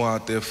it's more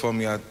out there for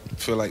me. I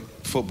feel like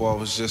football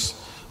was just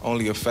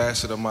only a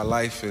facet of my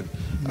life, and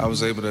I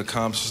was able to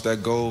accomplish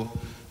that goal.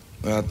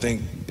 And I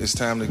think it's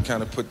time to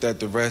kind of put that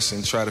to rest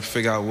and try to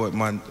figure out what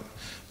my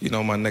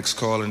next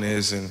calling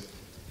is. And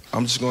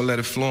I'm just going to let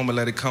it flow. I'm going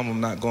to let it come.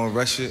 I'm not going to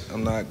rush it.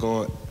 I'm not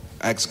going to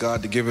ask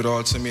God to give it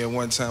all to me at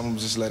one time. I'm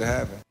just let it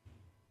happen.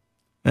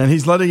 And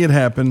he's letting it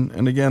happen.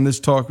 And again,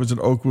 this talk was at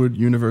Oakwood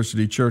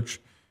University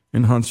Church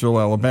in Huntsville,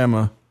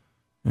 Alabama.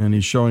 And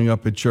he's showing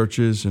up at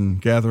churches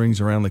and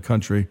gatherings around the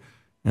country.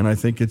 And I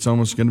think it's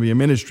almost going to be a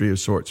ministry of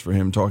sorts for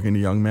him, talking to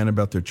young men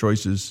about their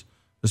choices,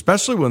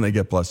 especially when they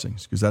get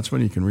blessings, because that's when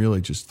you can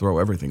really just throw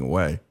everything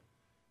away.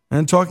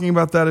 And talking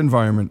about that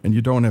environment, and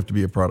you don't have to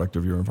be a product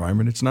of your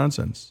environment. It's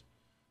nonsense.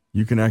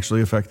 You can actually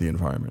affect the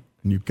environment,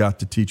 and you've got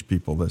to teach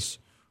people this,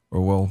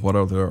 or, well, what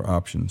other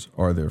options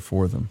are there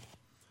for them?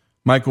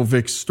 Michael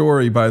Vick's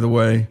story, by the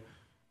way,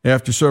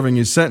 after serving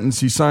his sentence,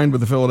 he signed with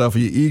the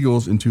Philadelphia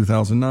Eagles in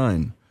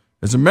 2009.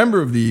 As a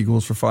member of the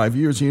Eagles for 5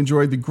 years, he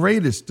enjoyed the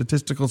greatest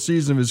statistical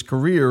season of his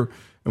career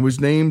and was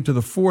named to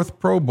the 4th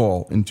Pro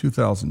Bowl in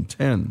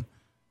 2010.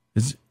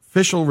 His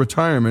official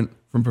retirement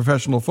from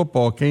professional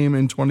football came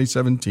in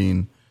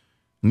 2017,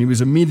 and he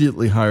was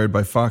immediately hired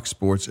by Fox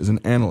Sports as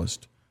an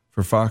analyst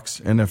for Fox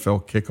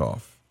NFL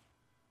Kickoff.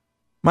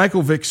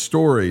 Michael Vick's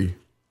story,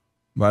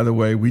 by the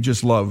way, we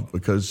just love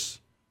because,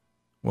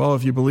 well,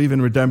 if you believe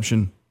in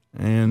redemption,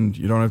 and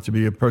you don't have to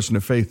be a person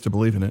of faith to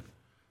believe in it,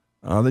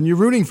 then you're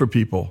rooting for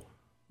people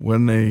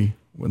when they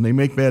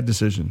make bad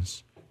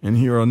decisions. And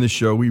here on this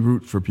show, we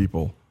root for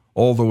people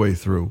all the way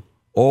through,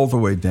 all the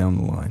way down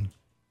the line.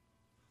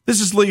 This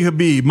is Lee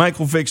Habib,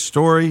 Michael Vick's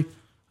story,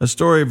 a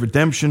story of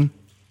redemption,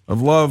 of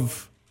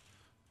love,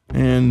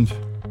 and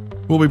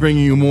we'll be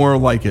bringing you more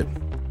like it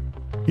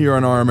here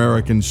on Our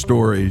American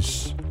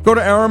Stories. Go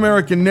to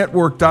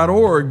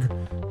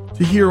ouramericannetwork.org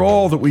to hear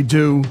all that we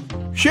do.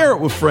 Share it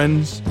with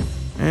friends.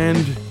 And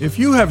if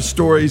you have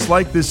stories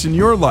like this in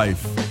your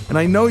life, and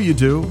I know you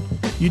do,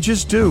 you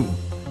just do,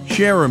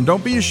 share them.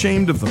 Don't be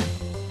ashamed of them.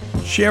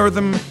 Share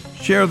them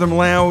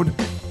loud.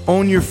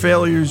 Own your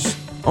failures.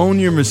 Own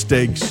your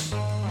mistakes.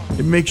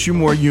 It makes you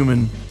more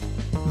human.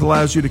 It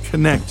allows you to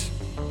connect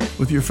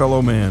with your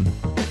fellow man.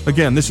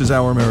 Again, this is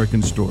Our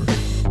American Story.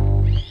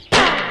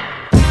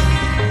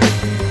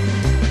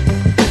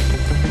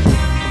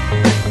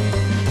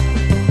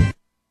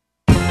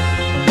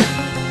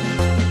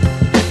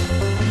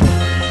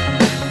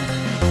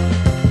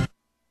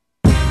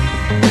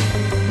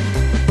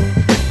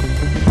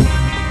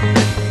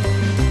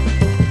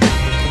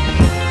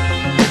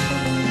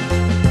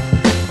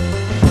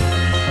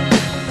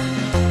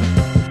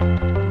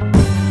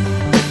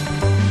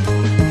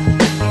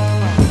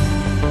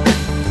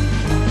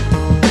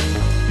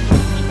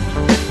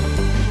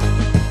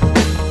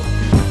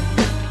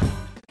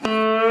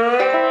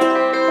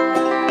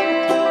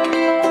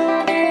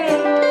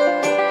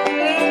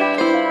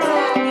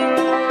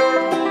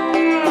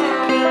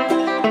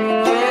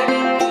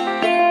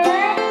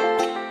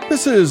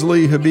 This is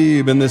Lee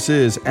Habib, and this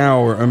is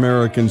Our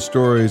American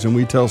Stories, and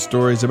we tell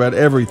stories about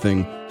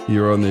everything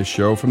here on this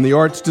show, from the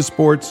arts to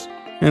sports,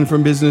 and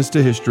from business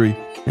to history,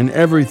 and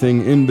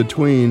everything in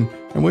between.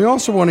 And we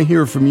also want to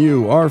hear from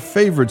you. Our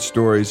favorite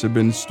stories have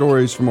been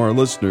stories from our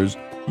listeners.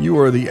 You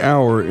are the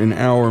hour in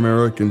Our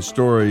American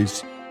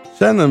Stories.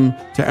 Send them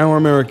to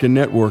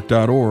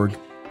ouramericannetwork.org.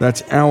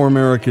 That's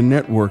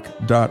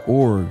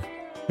ouramericannetwork.org.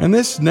 And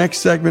this next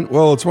segment,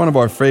 well, it's one of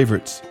our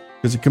favorites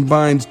because it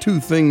combines two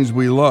things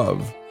we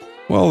love.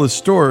 Well, the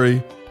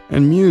story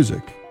and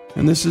music.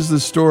 And this is the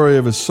story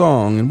of a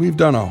song, and we've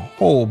done a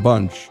whole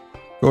bunch.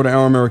 Go to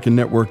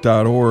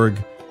ouramericannetwork.org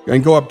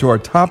and go up to our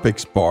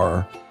topics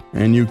bar,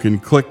 and you can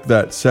click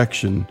that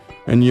section,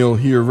 and you'll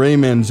hear Ray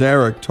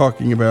Manzarek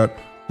talking about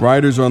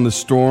Riders on the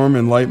Storm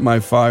and Light My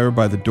Fire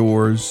by The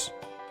Doors.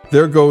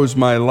 There Goes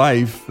My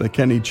Life, the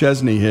Kenny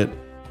Chesney hit,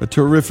 a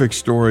terrific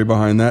story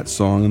behind that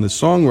song, and the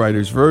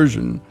songwriter's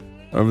version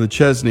of the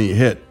Chesney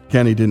hit,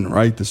 Kenny didn't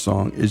write the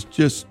song, is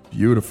just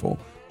beautiful.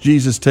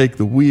 Jesus Take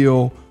the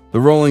Wheel, the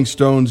Rolling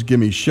Stones'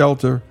 Gimme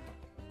Shelter,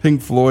 Pink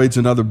Floyd's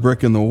Another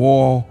Brick in the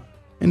Wall,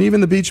 and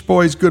even the Beach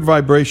Boys' Good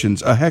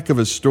Vibrations, a heck of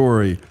a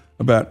story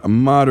about a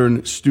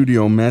modern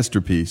studio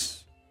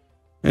masterpiece.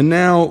 And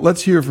now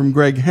let's hear from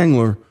Greg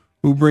Hengler,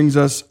 who brings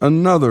us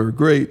another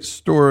great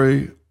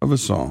story of a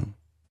song.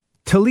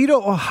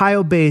 Toledo,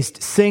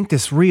 Ohio-based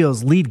Sanctus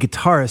Real's lead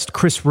guitarist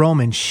Chris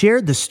Roman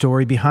shared the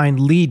story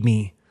behind Lead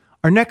Me,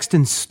 our next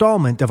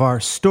installment of our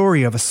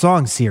Story of a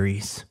Song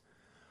series.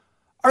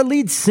 Our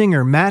lead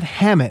singer, Matt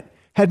Hammett,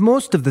 had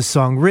most of the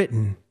song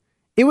written.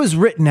 It was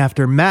written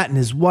after Matt and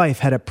his wife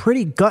had a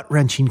pretty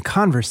gut-wrenching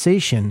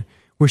conversation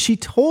where she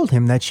told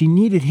him that she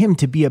needed him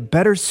to be a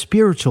better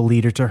spiritual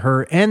leader to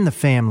her and the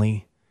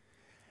family.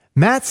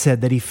 Matt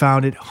said that he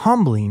found it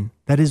humbling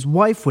that his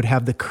wife would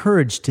have the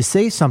courage to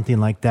say something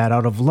like that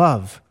out of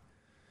love.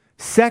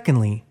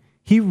 Secondly,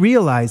 he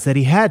realized that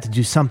he had to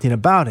do something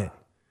about it.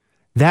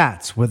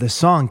 That's where the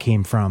song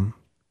came from.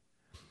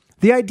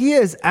 The idea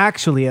is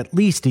actually at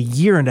least 1.5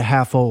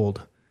 years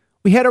old.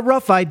 We had a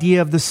rough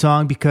idea of the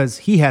song because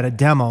he had a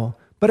demo,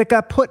 but it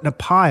got put in a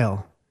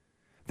pile.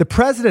 The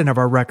president of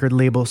our record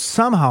label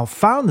somehow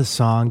found the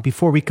song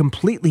before we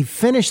completely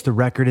finished the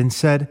record and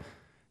said,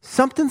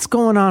 "Something's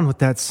going on with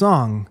that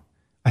song.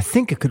 I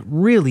think it could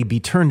really be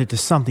turned into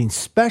something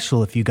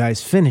special if you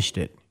guys finished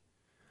it."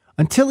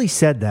 Until he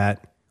said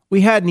that,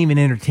 we hadn't even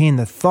entertained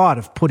the thought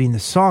of putting the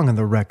song on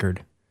the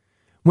record.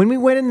 When we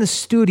went in the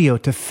studio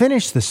to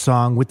finish the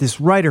song with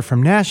this writer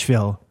from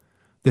Nashville,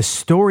 the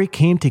story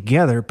came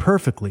together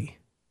perfectly.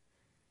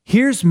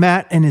 Here's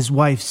Matt and his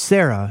wife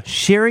Sarah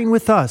sharing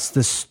with us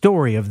the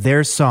story of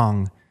their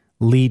song,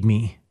 Lead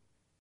Me.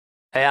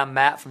 Hey, I'm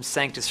Matt from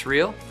Sanctus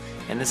Real,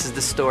 and this is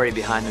the story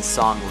behind the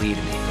song Lead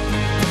Me.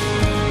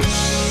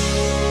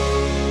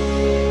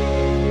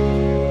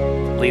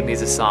 Lead Me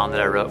is a song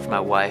that I wrote for my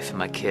wife and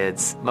my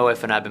kids. My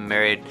wife and I have been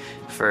married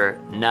for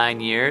 9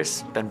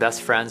 years, been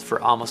best friends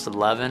for almost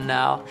 11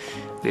 now.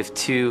 We have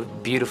 2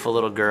 beautiful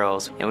little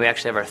girls, and we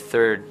actually have our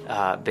 3rd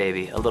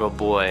baby, a little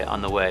boy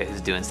on the way who's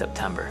due in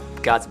September.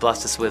 God's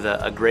blessed us with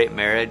a great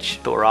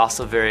marriage, but we're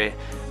also very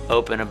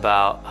open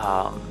about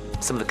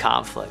some of the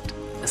conflict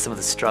and some of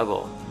the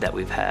struggle that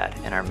we've had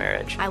in our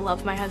marriage. I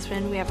love my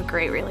husband. We have a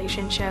great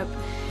relationship,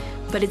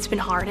 but it's been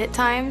hard at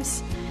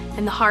times.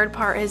 And the hard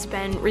part has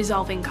been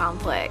resolving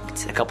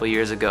conflict. A couple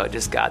years ago, it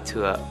just got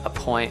to a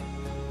point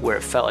where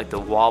it felt like the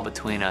wall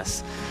between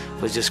us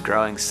was just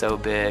growing so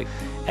big.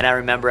 And I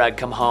remember I'd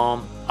come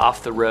home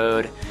off the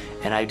road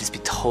and I'd just be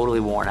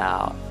totally worn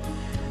out.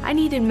 I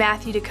needed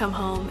Matthew to come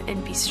home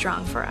and be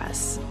strong for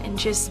us and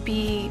just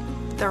be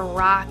the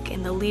rock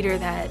and the leader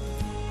that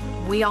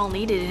we all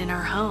needed in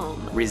our home.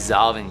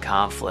 Resolving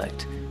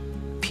conflict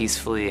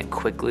peacefully and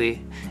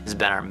quickly has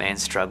been our main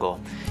struggle.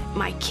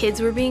 My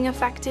kids were being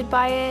affected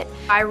by it.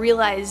 I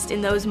realized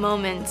in those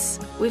moments,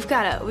 we've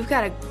got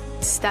to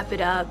step it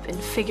up and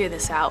figure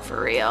this out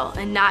for real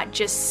and not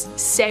just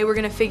say we're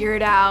gonna figure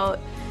it out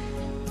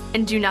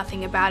and do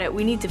nothing about it.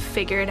 We need to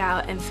figure it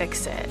out and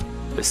fix it.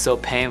 It was so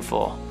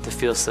painful to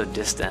feel so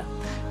distant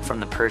from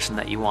the person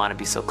that you want to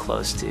be so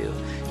close to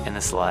in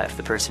this life,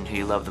 the person who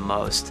you love the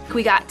most.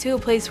 We got to a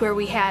place where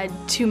we had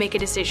to make a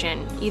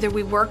decision. Either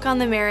we work on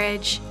the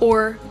marriage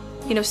or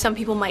some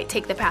people might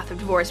take the path of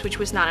divorce, which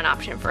was not an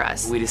option for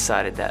us. We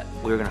decided that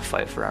we were going to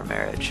fight for our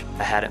marriage.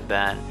 I hadn't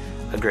been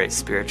a great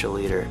spiritual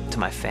leader to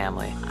my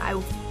family.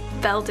 I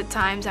felt at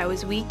times I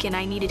was weak and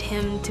I needed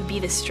him to be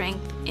the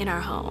strength in our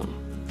home.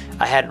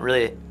 I hadn't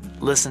really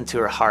listened to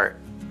her heart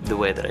the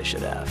way that I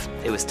should have.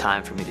 It was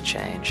time for me to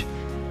change.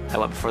 I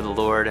went before the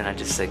Lord and I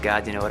just said,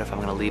 God, you know what, if I'm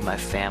going to lead my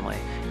family,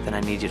 then I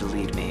need you to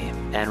lead me.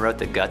 And wrote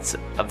the guts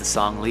of the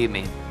song Lead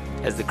Me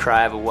as the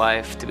cry of a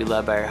wife to be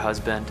led by her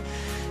husband,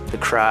 the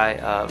cry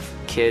of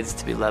kids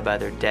to be led by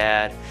their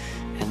dad,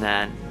 and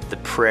then the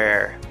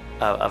prayer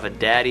of a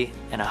daddy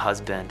and a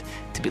husband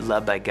to be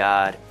led by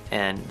God,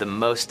 and the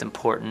most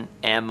important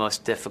and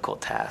most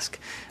difficult task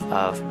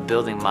of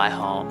building my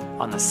home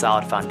on the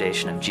solid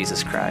foundation of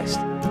Jesus Christ.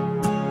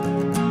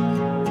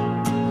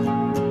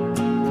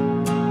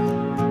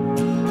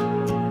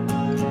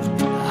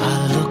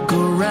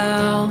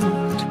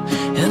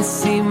 can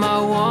see my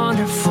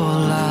wonderful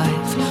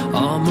life,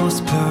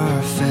 almost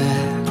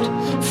perfect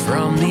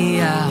from the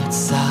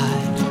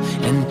outside.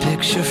 In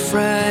picture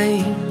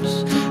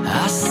frames,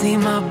 I see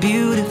my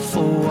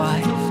beautiful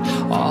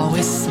wife,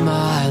 always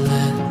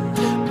smiling,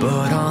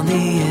 but on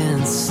the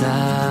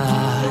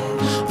inside,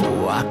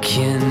 oh, I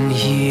can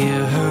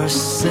hear her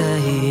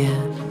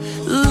saying,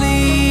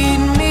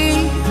 lead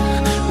me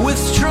with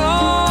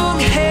strong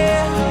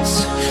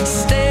hands,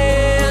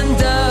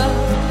 stand up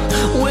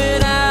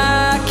when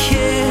I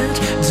can't,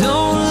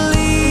 don't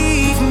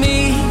leave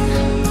me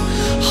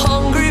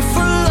hungry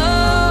for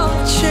love,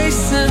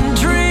 chasing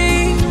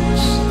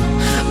dreams,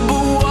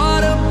 but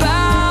what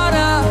about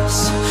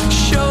us?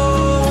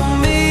 Show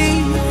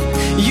me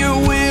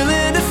you're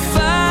willing to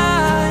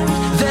find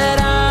that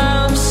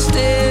I'm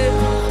still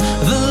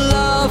the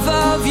love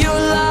of your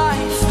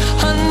life.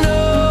 I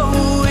know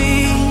we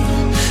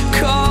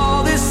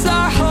call this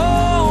our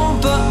home,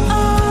 but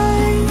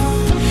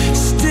I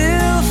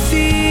still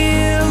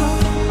feel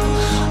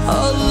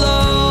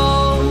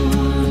alone.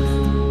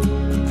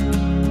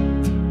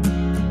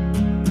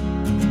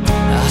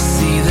 I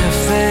see their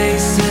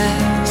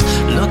faces,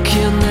 look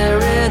in their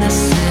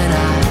innocent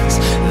eyes.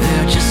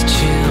 They're just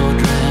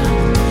children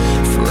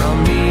from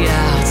the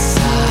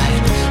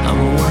outside.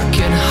 I'm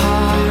working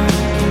hard,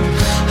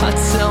 I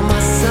tell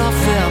myself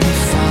they'll be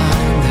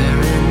fine.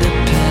 They're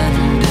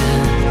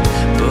independent,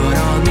 but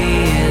on the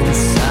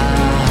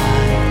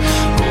inside,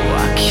 oh,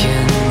 I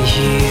can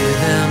hear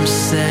them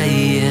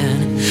saying,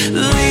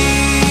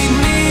 lead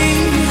me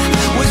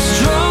with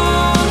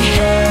strong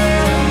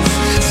hands,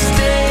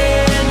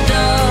 stand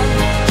up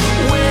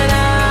when I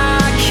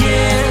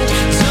can't,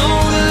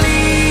 don't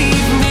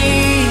leave me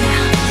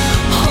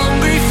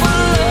hungry for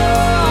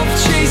love,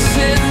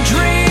 chasing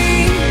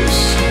dreams,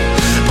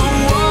 but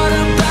what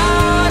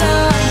about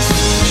us?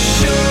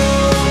 Show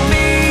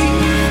me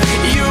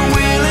you're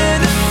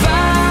willing to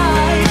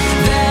fight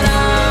that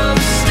I'm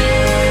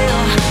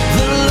still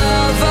the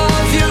love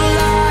of your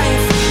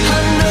life.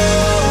 I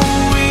know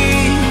we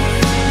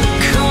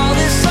call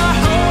this our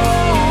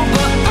home,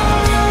 but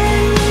I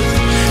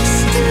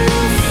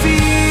still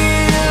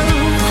feel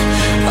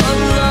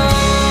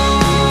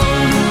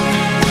alone.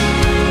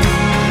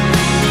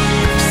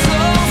 So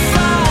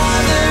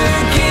Father,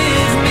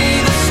 give me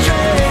the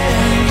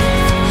strength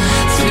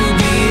to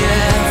be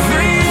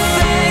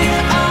everything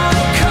I'm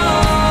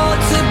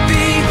called to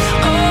be.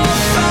 Oh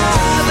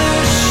Father,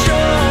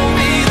 show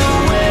me the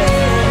way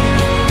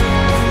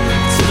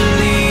to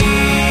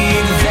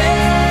lead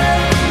them.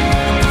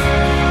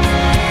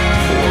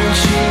 Won't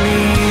you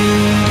lead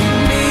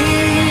me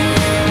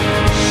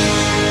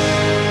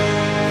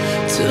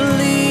to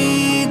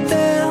lead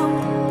them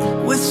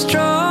with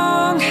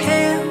strong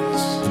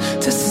hands,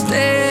 to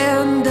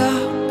stand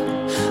up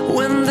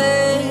when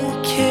they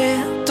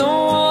can't,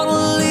 don't wanna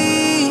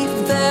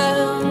leave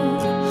them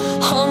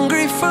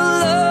hungry for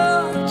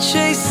love,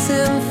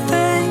 chasing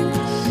things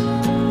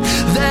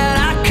that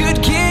I could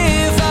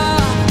give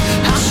up.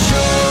 I'll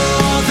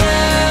show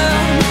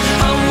them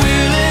I'm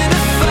willing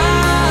to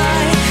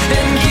fight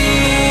and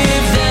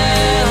give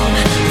them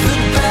the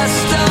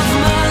best of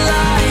my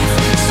life,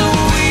 so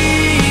we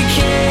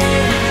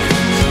can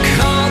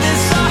call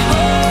this our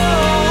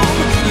home.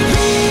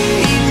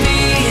 Lead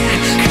me,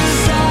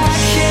 'cause I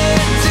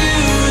can't do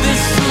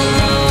this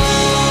alone.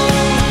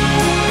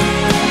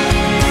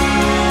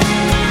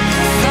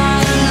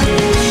 Father,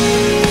 lead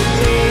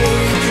me,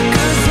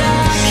 'cause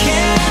I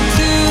can't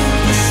do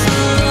this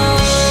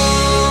alone.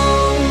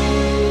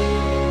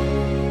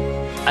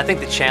 I think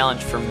the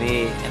challenge for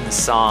me in the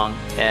song,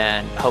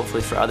 and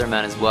hopefully for other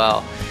men as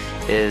well,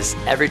 is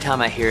every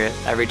time I hear it,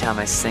 every time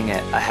I sing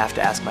it, I have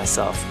to ask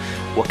myself,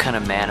 what kind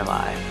of man am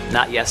I?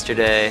 Not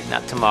yesterday,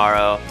 not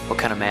tomorrow, what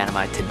kind of man am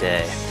I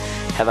today?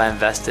 Have I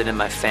invested in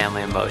my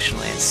family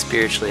emotionally and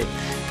spiritually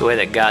the way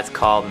that God's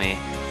called me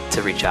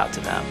to reach out to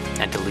them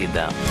and to lead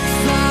them?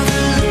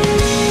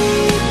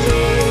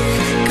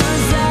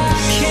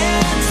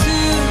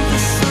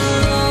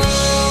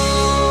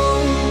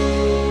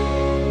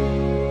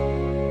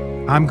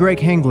 I'm Greg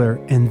Hengler,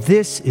 and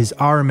this is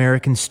Our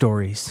American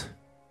Stories.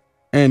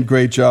 And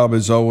great job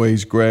as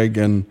always, Greg.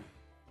 And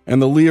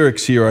the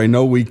lyrics here, I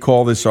know we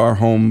call this our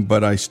home,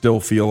 but I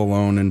still feel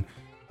alone. And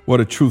what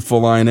a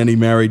truthful line. Any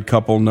married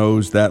couple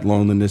knows that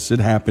loneliness. It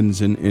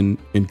happens in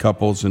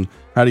couples. And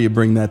how do you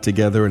bring that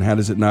together, and how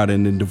does it not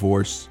end in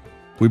divorce?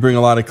 We bring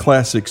a lot of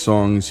classic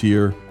songs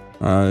here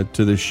to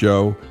this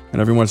show. And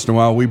every once in a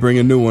while, we bring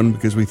a new one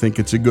because we think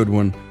it's a good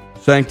one.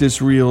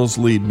 Sanctus Reels,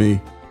 Lead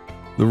Me.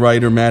 The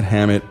writer, Matt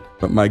Hammett.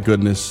 But my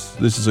goodness,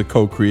 this is a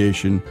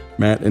co-creation.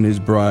 Matt and his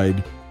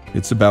bride.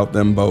 It's about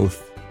them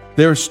both.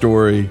 Their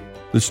story,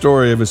 the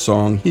story of a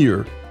song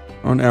here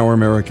on Our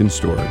American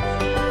Stories.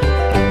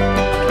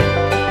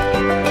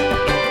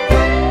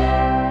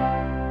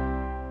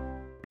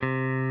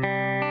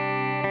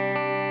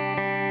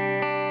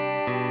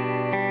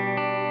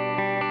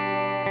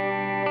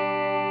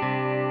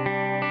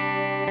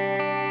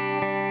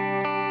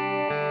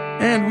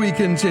 And we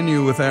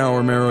continue with Our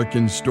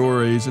American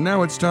Stories. And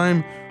now it's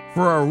time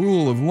for our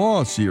Rule of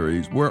Law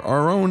series, where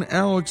our own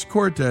Alex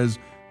Cortez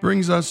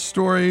brings us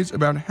stories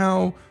about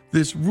how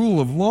this rule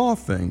of law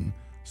thing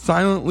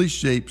silently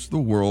shapes the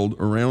world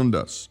around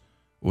us,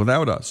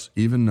 without us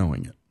even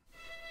knowing it.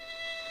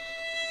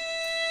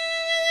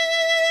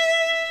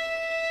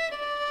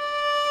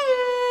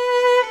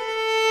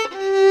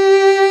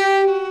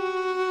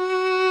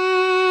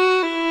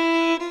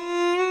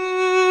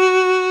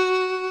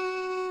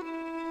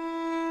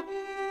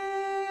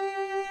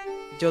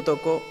 Yo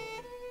toco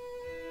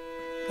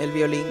el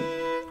violín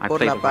por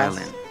la paz.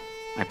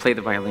 I play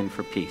the violin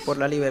for peace. Por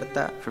la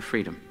libertad. For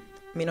freedom.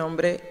 Mi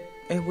nombre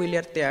es Willy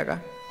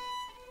Arteaga.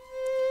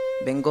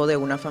 Vengo de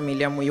una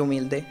familia muy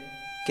humilde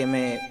que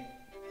me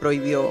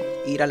prohibió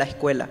ir a la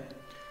escuela.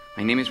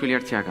 My name is Willy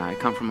Arteaga. I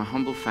come from a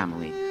humble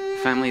family,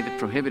 a family that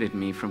prohibited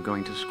me from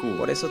going to school.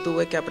 Por eso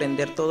tuve que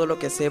aprender todo lo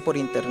que sé por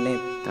internet.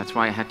 That's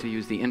why I had to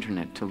use the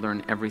internet to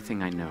learn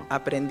everything I know.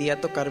 Aprendí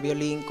a tocar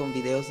violín con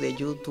videos de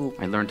YouTube.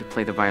 I learned to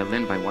play the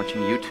violin by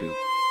watching YouTube.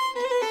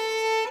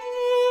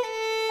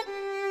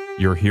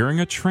 You're hearing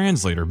a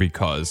translator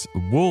because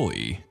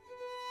Wooly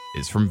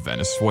is from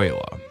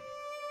Venezuela.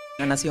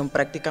 Una nación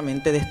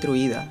prácticamente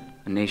destruida.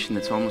 A nation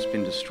that's almost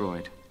been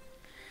destroyed.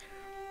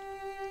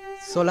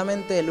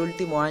 Solamente el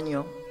último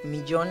año,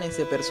 millones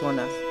de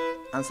personas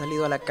han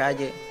salido a la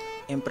calle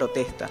en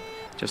protesta.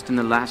 Just in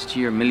the last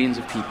year, millions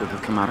of people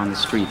have come out on the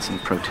streets in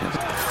protest.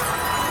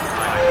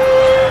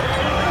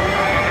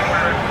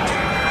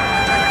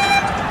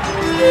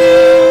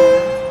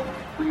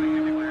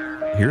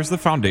 Here's the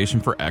Foundation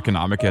for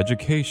Economic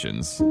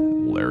Education's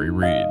Larry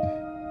Reed.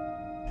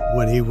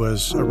 When he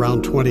was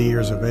around 20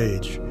 years of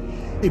age,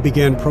 he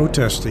began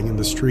protesting in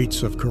the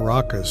streets of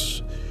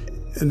Caracas,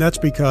 and that's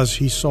because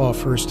he saw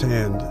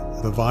firsthand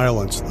the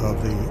violence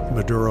of the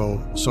Maduro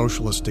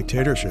socialist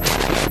dictatorship.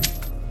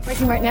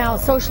 Breaking right now,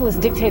 socialist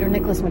dictator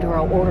Nicolas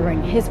Maduro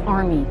ordering his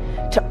army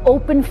to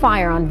open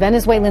fire on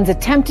Venezuelans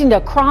attempting to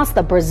cross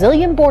the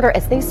Brazilian border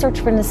as they search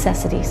for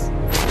necessities.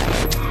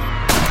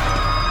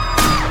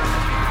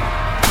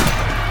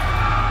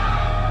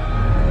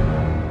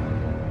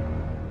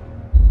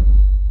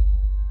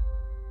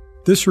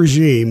 This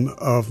regime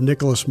of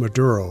Nicolas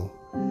Maduro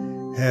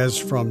has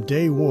from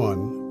day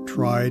one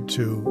tried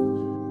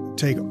to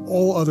take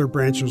all other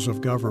branches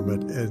of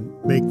government and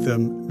make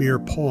them mere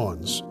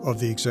pawns of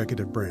the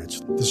executive branch.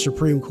 The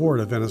Supreme Court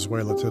of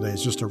Venezuela today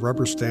is just a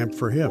rubber stamp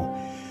for him.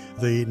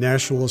 The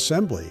National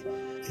Assembly,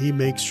 he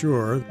makes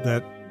sure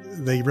that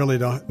they really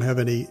don't have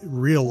any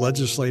real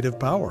legislative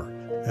power.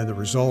 And the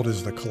result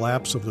is the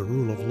collapse of the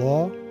rule of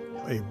law,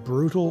 a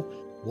brutal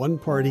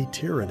one-party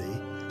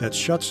tyranny that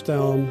shuts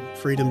down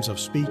freedoms of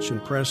speech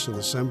and press and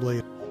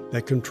assembly,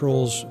 that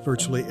controls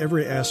virtually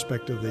every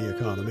aspect of the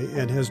economy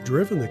and has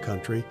driven the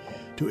country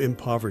to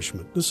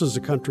impoverishment. This is a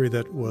country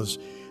that was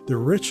the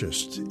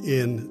richest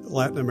in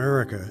Latin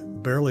America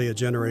barely a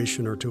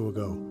generation or two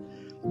ago,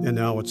 and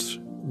now it's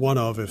one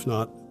of, if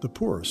not the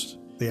poorest.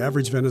 The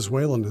average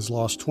Venezuelan has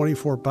lost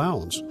 24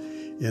 pounds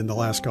in the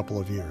last couple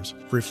of years,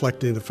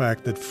 reflecting the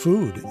fact that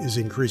food is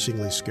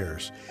increasingly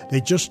scarce.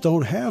 They just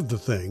don't have the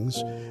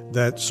things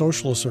that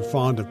socialists are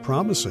fond of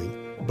promising,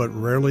 but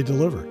rarely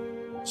deliver.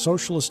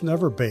 Socialists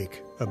never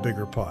bake a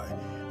bigger pie.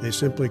 They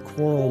simply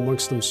quarrel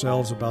amongst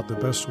themselves about the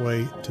best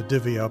way to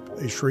divvy up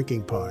a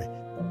shrinking pie.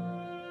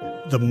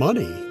 The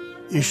money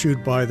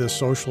issued by the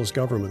socialist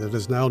government that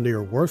is now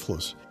near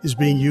worthless is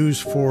being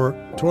used for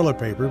toilet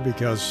paper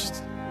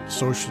because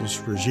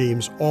socialist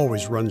regimes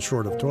always run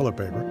short of toilet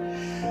paper.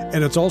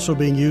 And it's also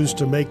being used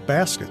to make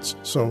baskets.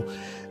 So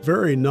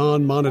very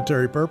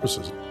non-monetary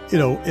purposes. You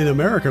know, in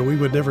America, we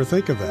would never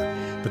think of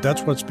that. But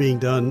that's what's being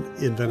done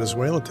in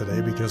Venezuela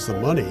today because the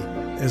money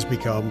has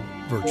become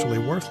virtually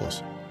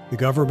worthless. The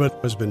government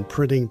has been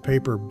printing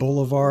paper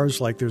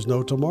boulevards like there's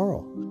no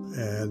tomorrow.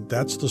 And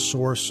that's the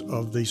source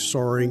of the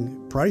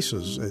soaring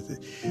prices.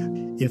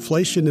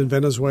 Inflation in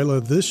Venezuela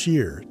this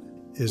year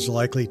is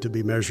likely to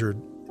be measured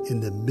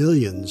in the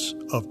millions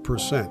of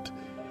percent.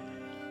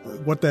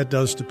 What that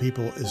does to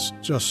people is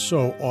just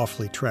so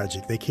awfully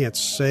tragic. They can't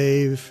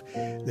save,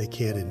 they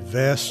can't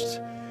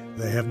invest,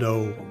 they have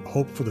no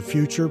hope for the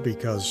future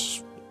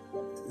because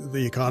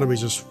the economy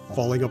is just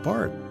falling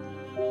apart.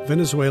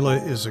 Venezuela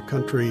is a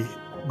country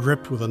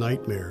gripped with a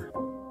nightmare.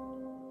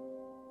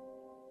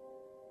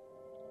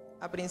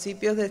 A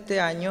principios de este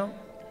año,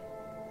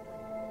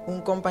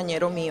 un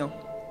compañero mío,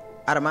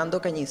 Armando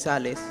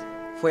Cañizales,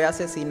 fue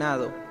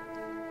asesinado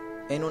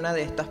en una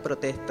de estas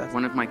protestas.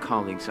 One of my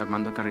colleagues,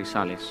 Armando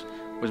Carrizales,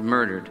 was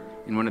murdered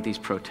in one of these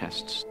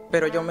protests.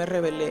 Pero yo me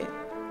rebelé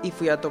y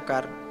fui a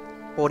tocar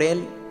por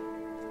él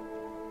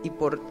y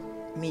por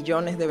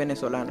millones de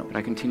venezolanos. But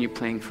I continue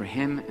playing for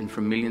him and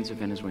for millions of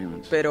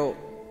Venezuelans. Pero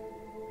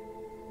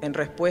en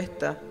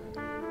respuesta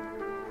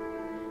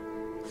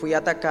fui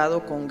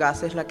atacado con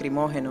gases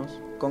lacrimógenos,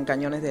 con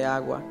cañones de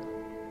agua.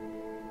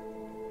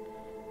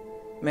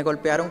 Me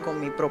golpearon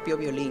con mi propio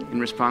violín. In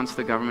response,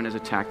 the government has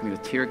attacked me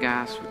with tear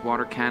gas, with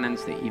water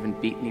cannons. They even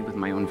beat me with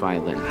my own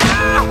violin.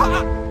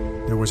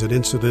 There was an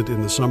incident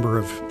in the summer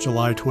of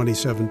July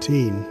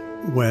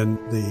 2017 when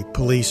the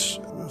police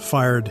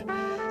fired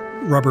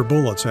rubber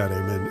bullets at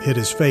him and hit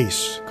his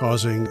face,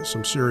 causing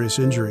some serious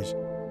injuries,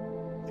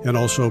 and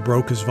also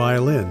broke his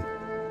violin.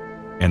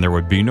 And there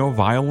would be no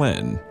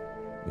violin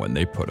when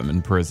they put him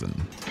in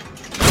prison.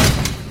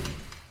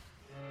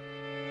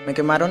 Me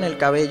quemaron el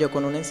cabello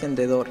con un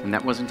encendedor. And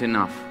that wasn't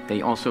enough.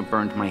 They also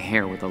burned my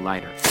hair with a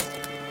lighter.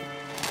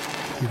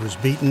 He was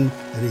beaten,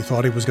 and he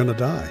thought he was going to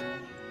die.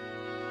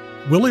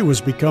 Willie was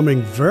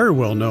becoming very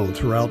well known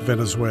throughout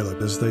Venezuela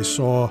as they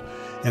saw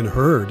and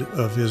heard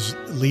of his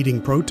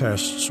leading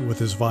protests with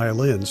his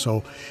violin.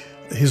 So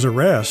his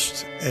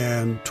arrest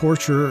and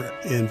torture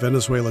in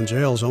Venezuelan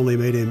jails only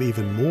made him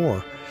even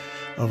more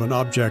of an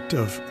object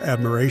of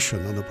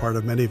admiration on the part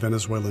of many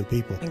Venezuelan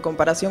people. En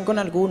comparación con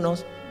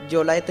algunos,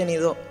 yo la he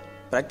tenido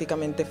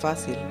prácticamente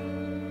fácil,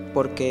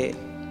 porque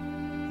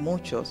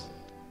muchos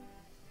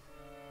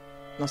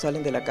no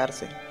salen de la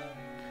cárcel,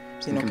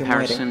 sino In que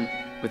comparison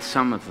mueren. with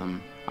some of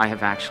them, I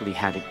have actually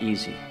had it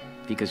easy,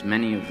 because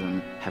many of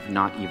them have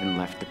not even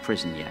left the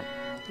prison yet.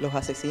 Los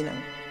asesinan.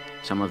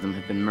 Some of them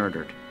have been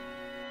murdered.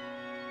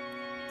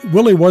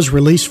 Willie was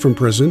released from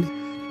prison.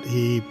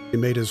 He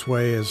made his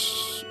way,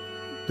 as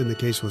in the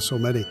case with so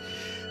many,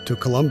 to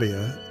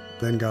Colombia,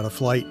 then got a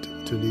flight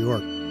to New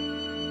York.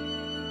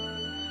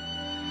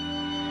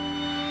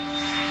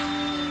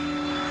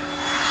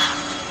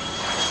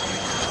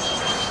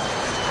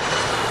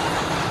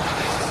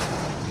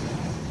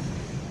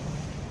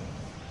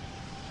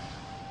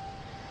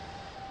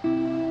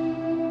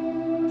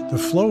 The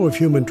flow of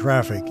human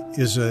traffic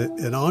is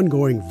an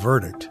ongoing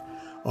verdict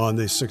on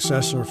the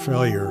success or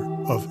failure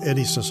of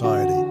any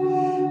society.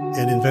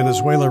 And in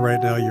Venezuela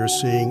right now, you're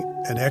seeing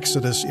an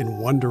exodus in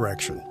one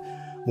direction.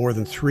 More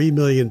than 3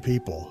 million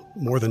people,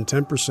 more than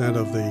 10%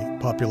 of the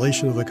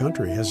population of the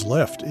country has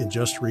left in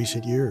just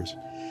recent years.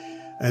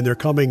 And they're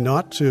coming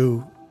not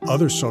to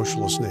other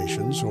socialist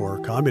nations or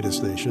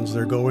communist nations,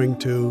 they're going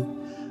to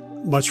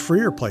much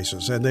freer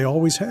places, and they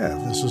always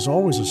have. This is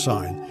always a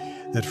sign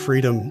that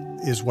freedom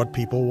is what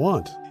people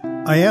want.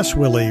 I asked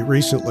Willie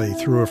recently,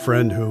 through a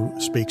friend who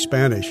speaks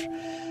Spanish,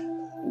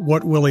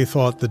 what Willie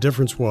thought the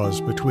difference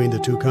was between the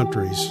two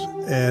countries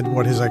and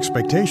what his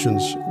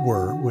expectations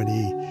were when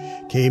he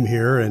came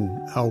here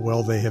and how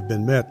well they have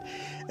been met.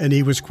 And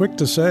he was quick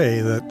to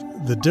say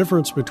that the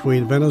difference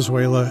between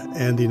Venezuela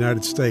and the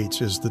United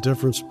States is the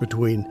difference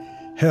between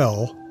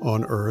hell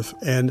on earth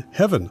and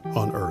heaven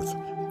on earth.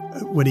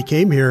 When he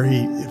came here,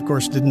 he, of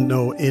course, didn't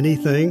know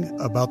anything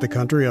about the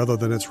country other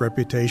than its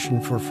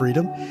reputation for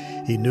freedom.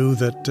 He knew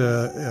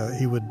that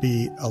he would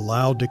be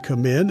allowed to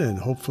come in and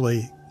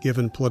hopefully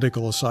given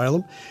political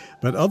asylum.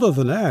 But other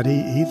than that,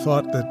 he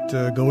thought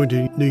that going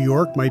to New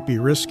York might be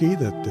risky,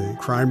 that the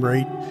crime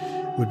rate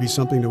would be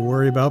something to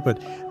worry about. But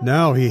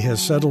now he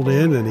has settled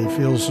in, and he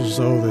feels as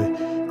though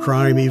the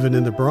crime even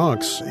in the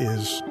Bronx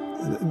is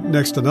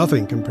next to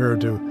nothing compared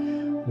to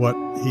what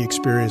he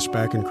experienced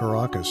back in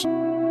Caracas.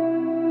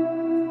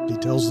 He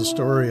tells the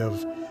story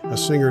of a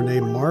singer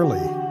named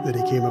Marley that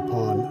he came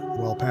upon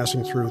while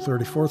passing through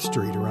 34th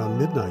Street around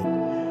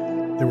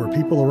midnight. There were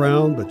people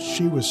around, but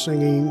she was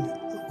singing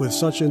with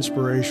such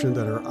inspiration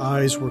that her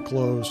eyes were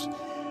closed.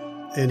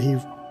 And he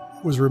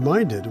was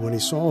reminded when he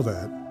saw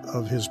that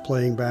of his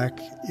playing back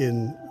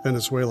in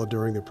Venezuela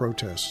during the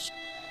protests.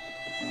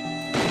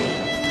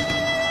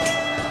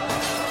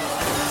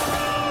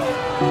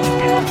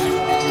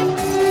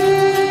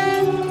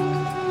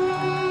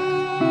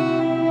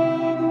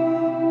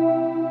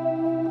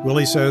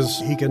 Willie says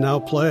he can now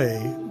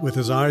play with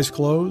his eyes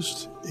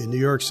closed in New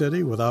York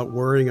City without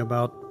worrying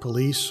about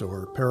police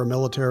or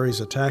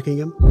paramilitaries attacking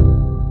him.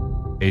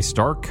 A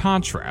stark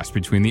contrast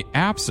between the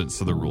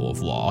absence of the rule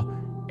of law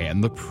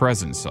and the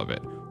presence of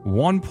it.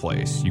 One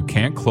place you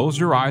can't close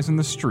your eyes in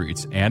the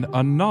streets, and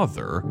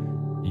another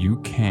you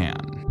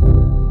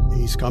can.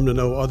 He's come to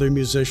know other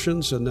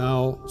musicians, and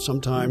now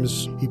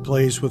sometimes he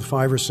plays with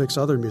 5 or 6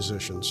 other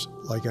musicians,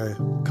 like a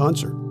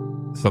concert.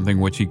 Something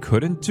which he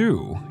couldn't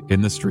do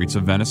in the streets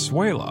of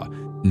Venezuela.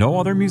 No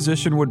other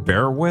musician would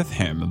bear with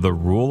him the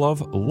rule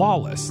of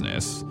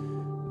lawlessness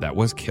that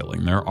was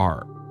killing their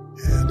art.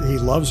 And he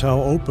loves how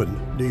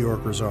open New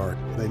Yorkers are.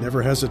 They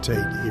never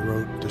hesitate, he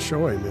wrote, to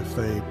show him if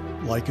they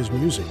like his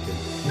music.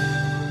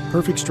 And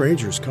perfect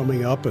strangers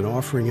coming up and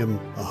offering him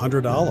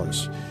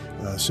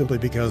 $100 simply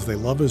because they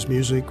love his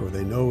music or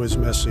they know his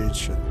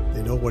message and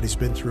they know what he's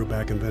been through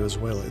back in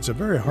Venezuela. It's a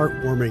very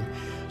heartwarming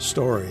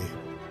story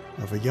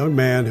of a young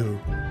man who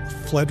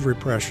fled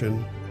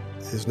repression,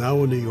 is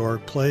now in New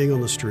York playing on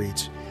the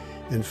streets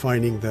and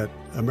finding that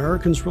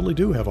Americans really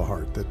do have a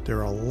heart, that there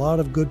are a lot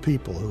of good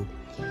people who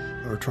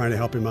are trying to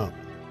help him out.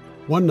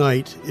 One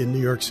night in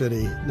New York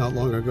City, not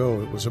long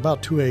ago, it was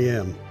about 2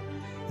 a.m.,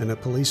 and a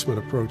policeman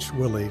approached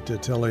Willie to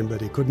tell him that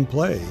he couldn't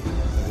play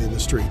in the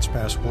streets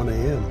past 1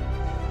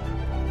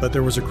 a.m. But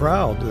there was a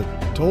crowd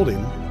that told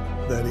him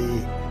that he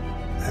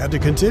had to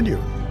continue.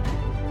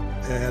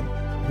 And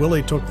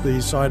Willie took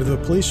the side of the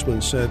policeman,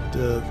 said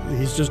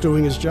he's just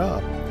doing his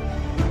job.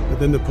 But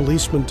then the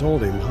policeman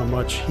told him how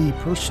much he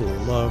personally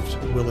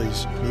loved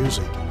Willie's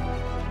music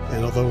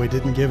And although he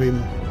didn't give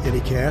him any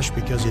cash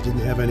because he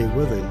didn't have any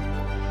with him,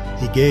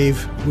 he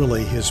gave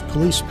Willie his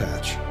police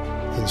patch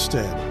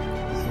instead.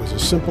 It was a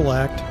simple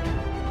act,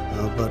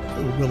 but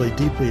Willie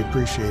deeply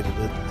appreciated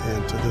it,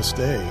 and to this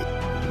day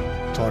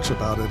talks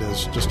about it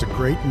as just a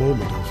great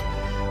moment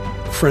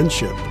of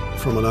friendship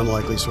from an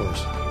unlikely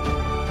source.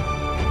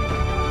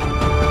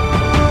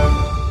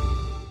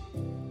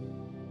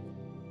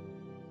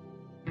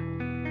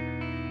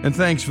 And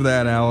thanks for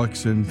that,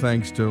 Alex, and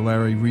thanks to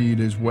Larry Reed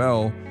as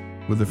well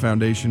with the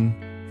Foundation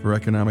for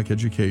Economic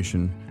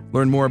Education.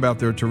 Learn more about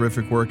their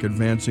terrific work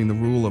advancing the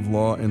rule of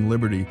law and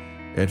liberty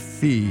at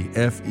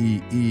fee.org.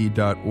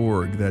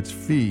 That's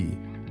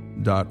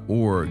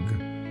fee.org.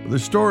 The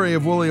story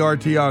of Willie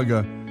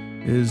Arteaga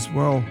is,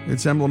 well,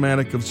 it's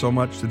emblematic of so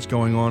much that's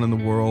going on in the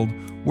world.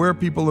 Where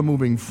people are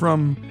moving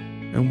from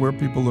and where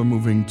people are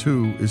moving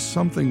to is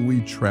something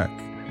we track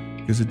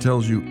because it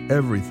tells you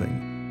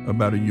everything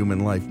about a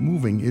human life.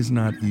 Moving is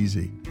not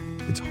easy.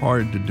 It's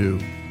hard to do.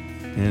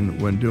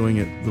 And when doing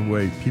it the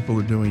way people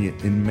are doing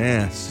it in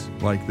mass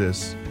like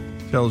this,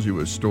 tells you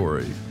a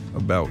story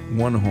about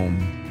one home,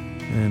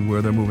 and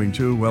where they're moving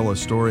to, well, a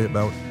story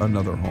about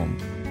another home,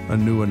 a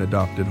new and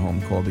adopted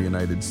home called the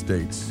United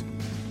States.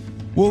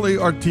 Willie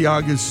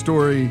Arteaga's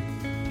story,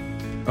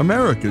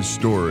 America's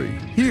story,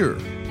 here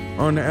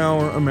on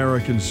Our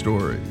American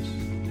Stories.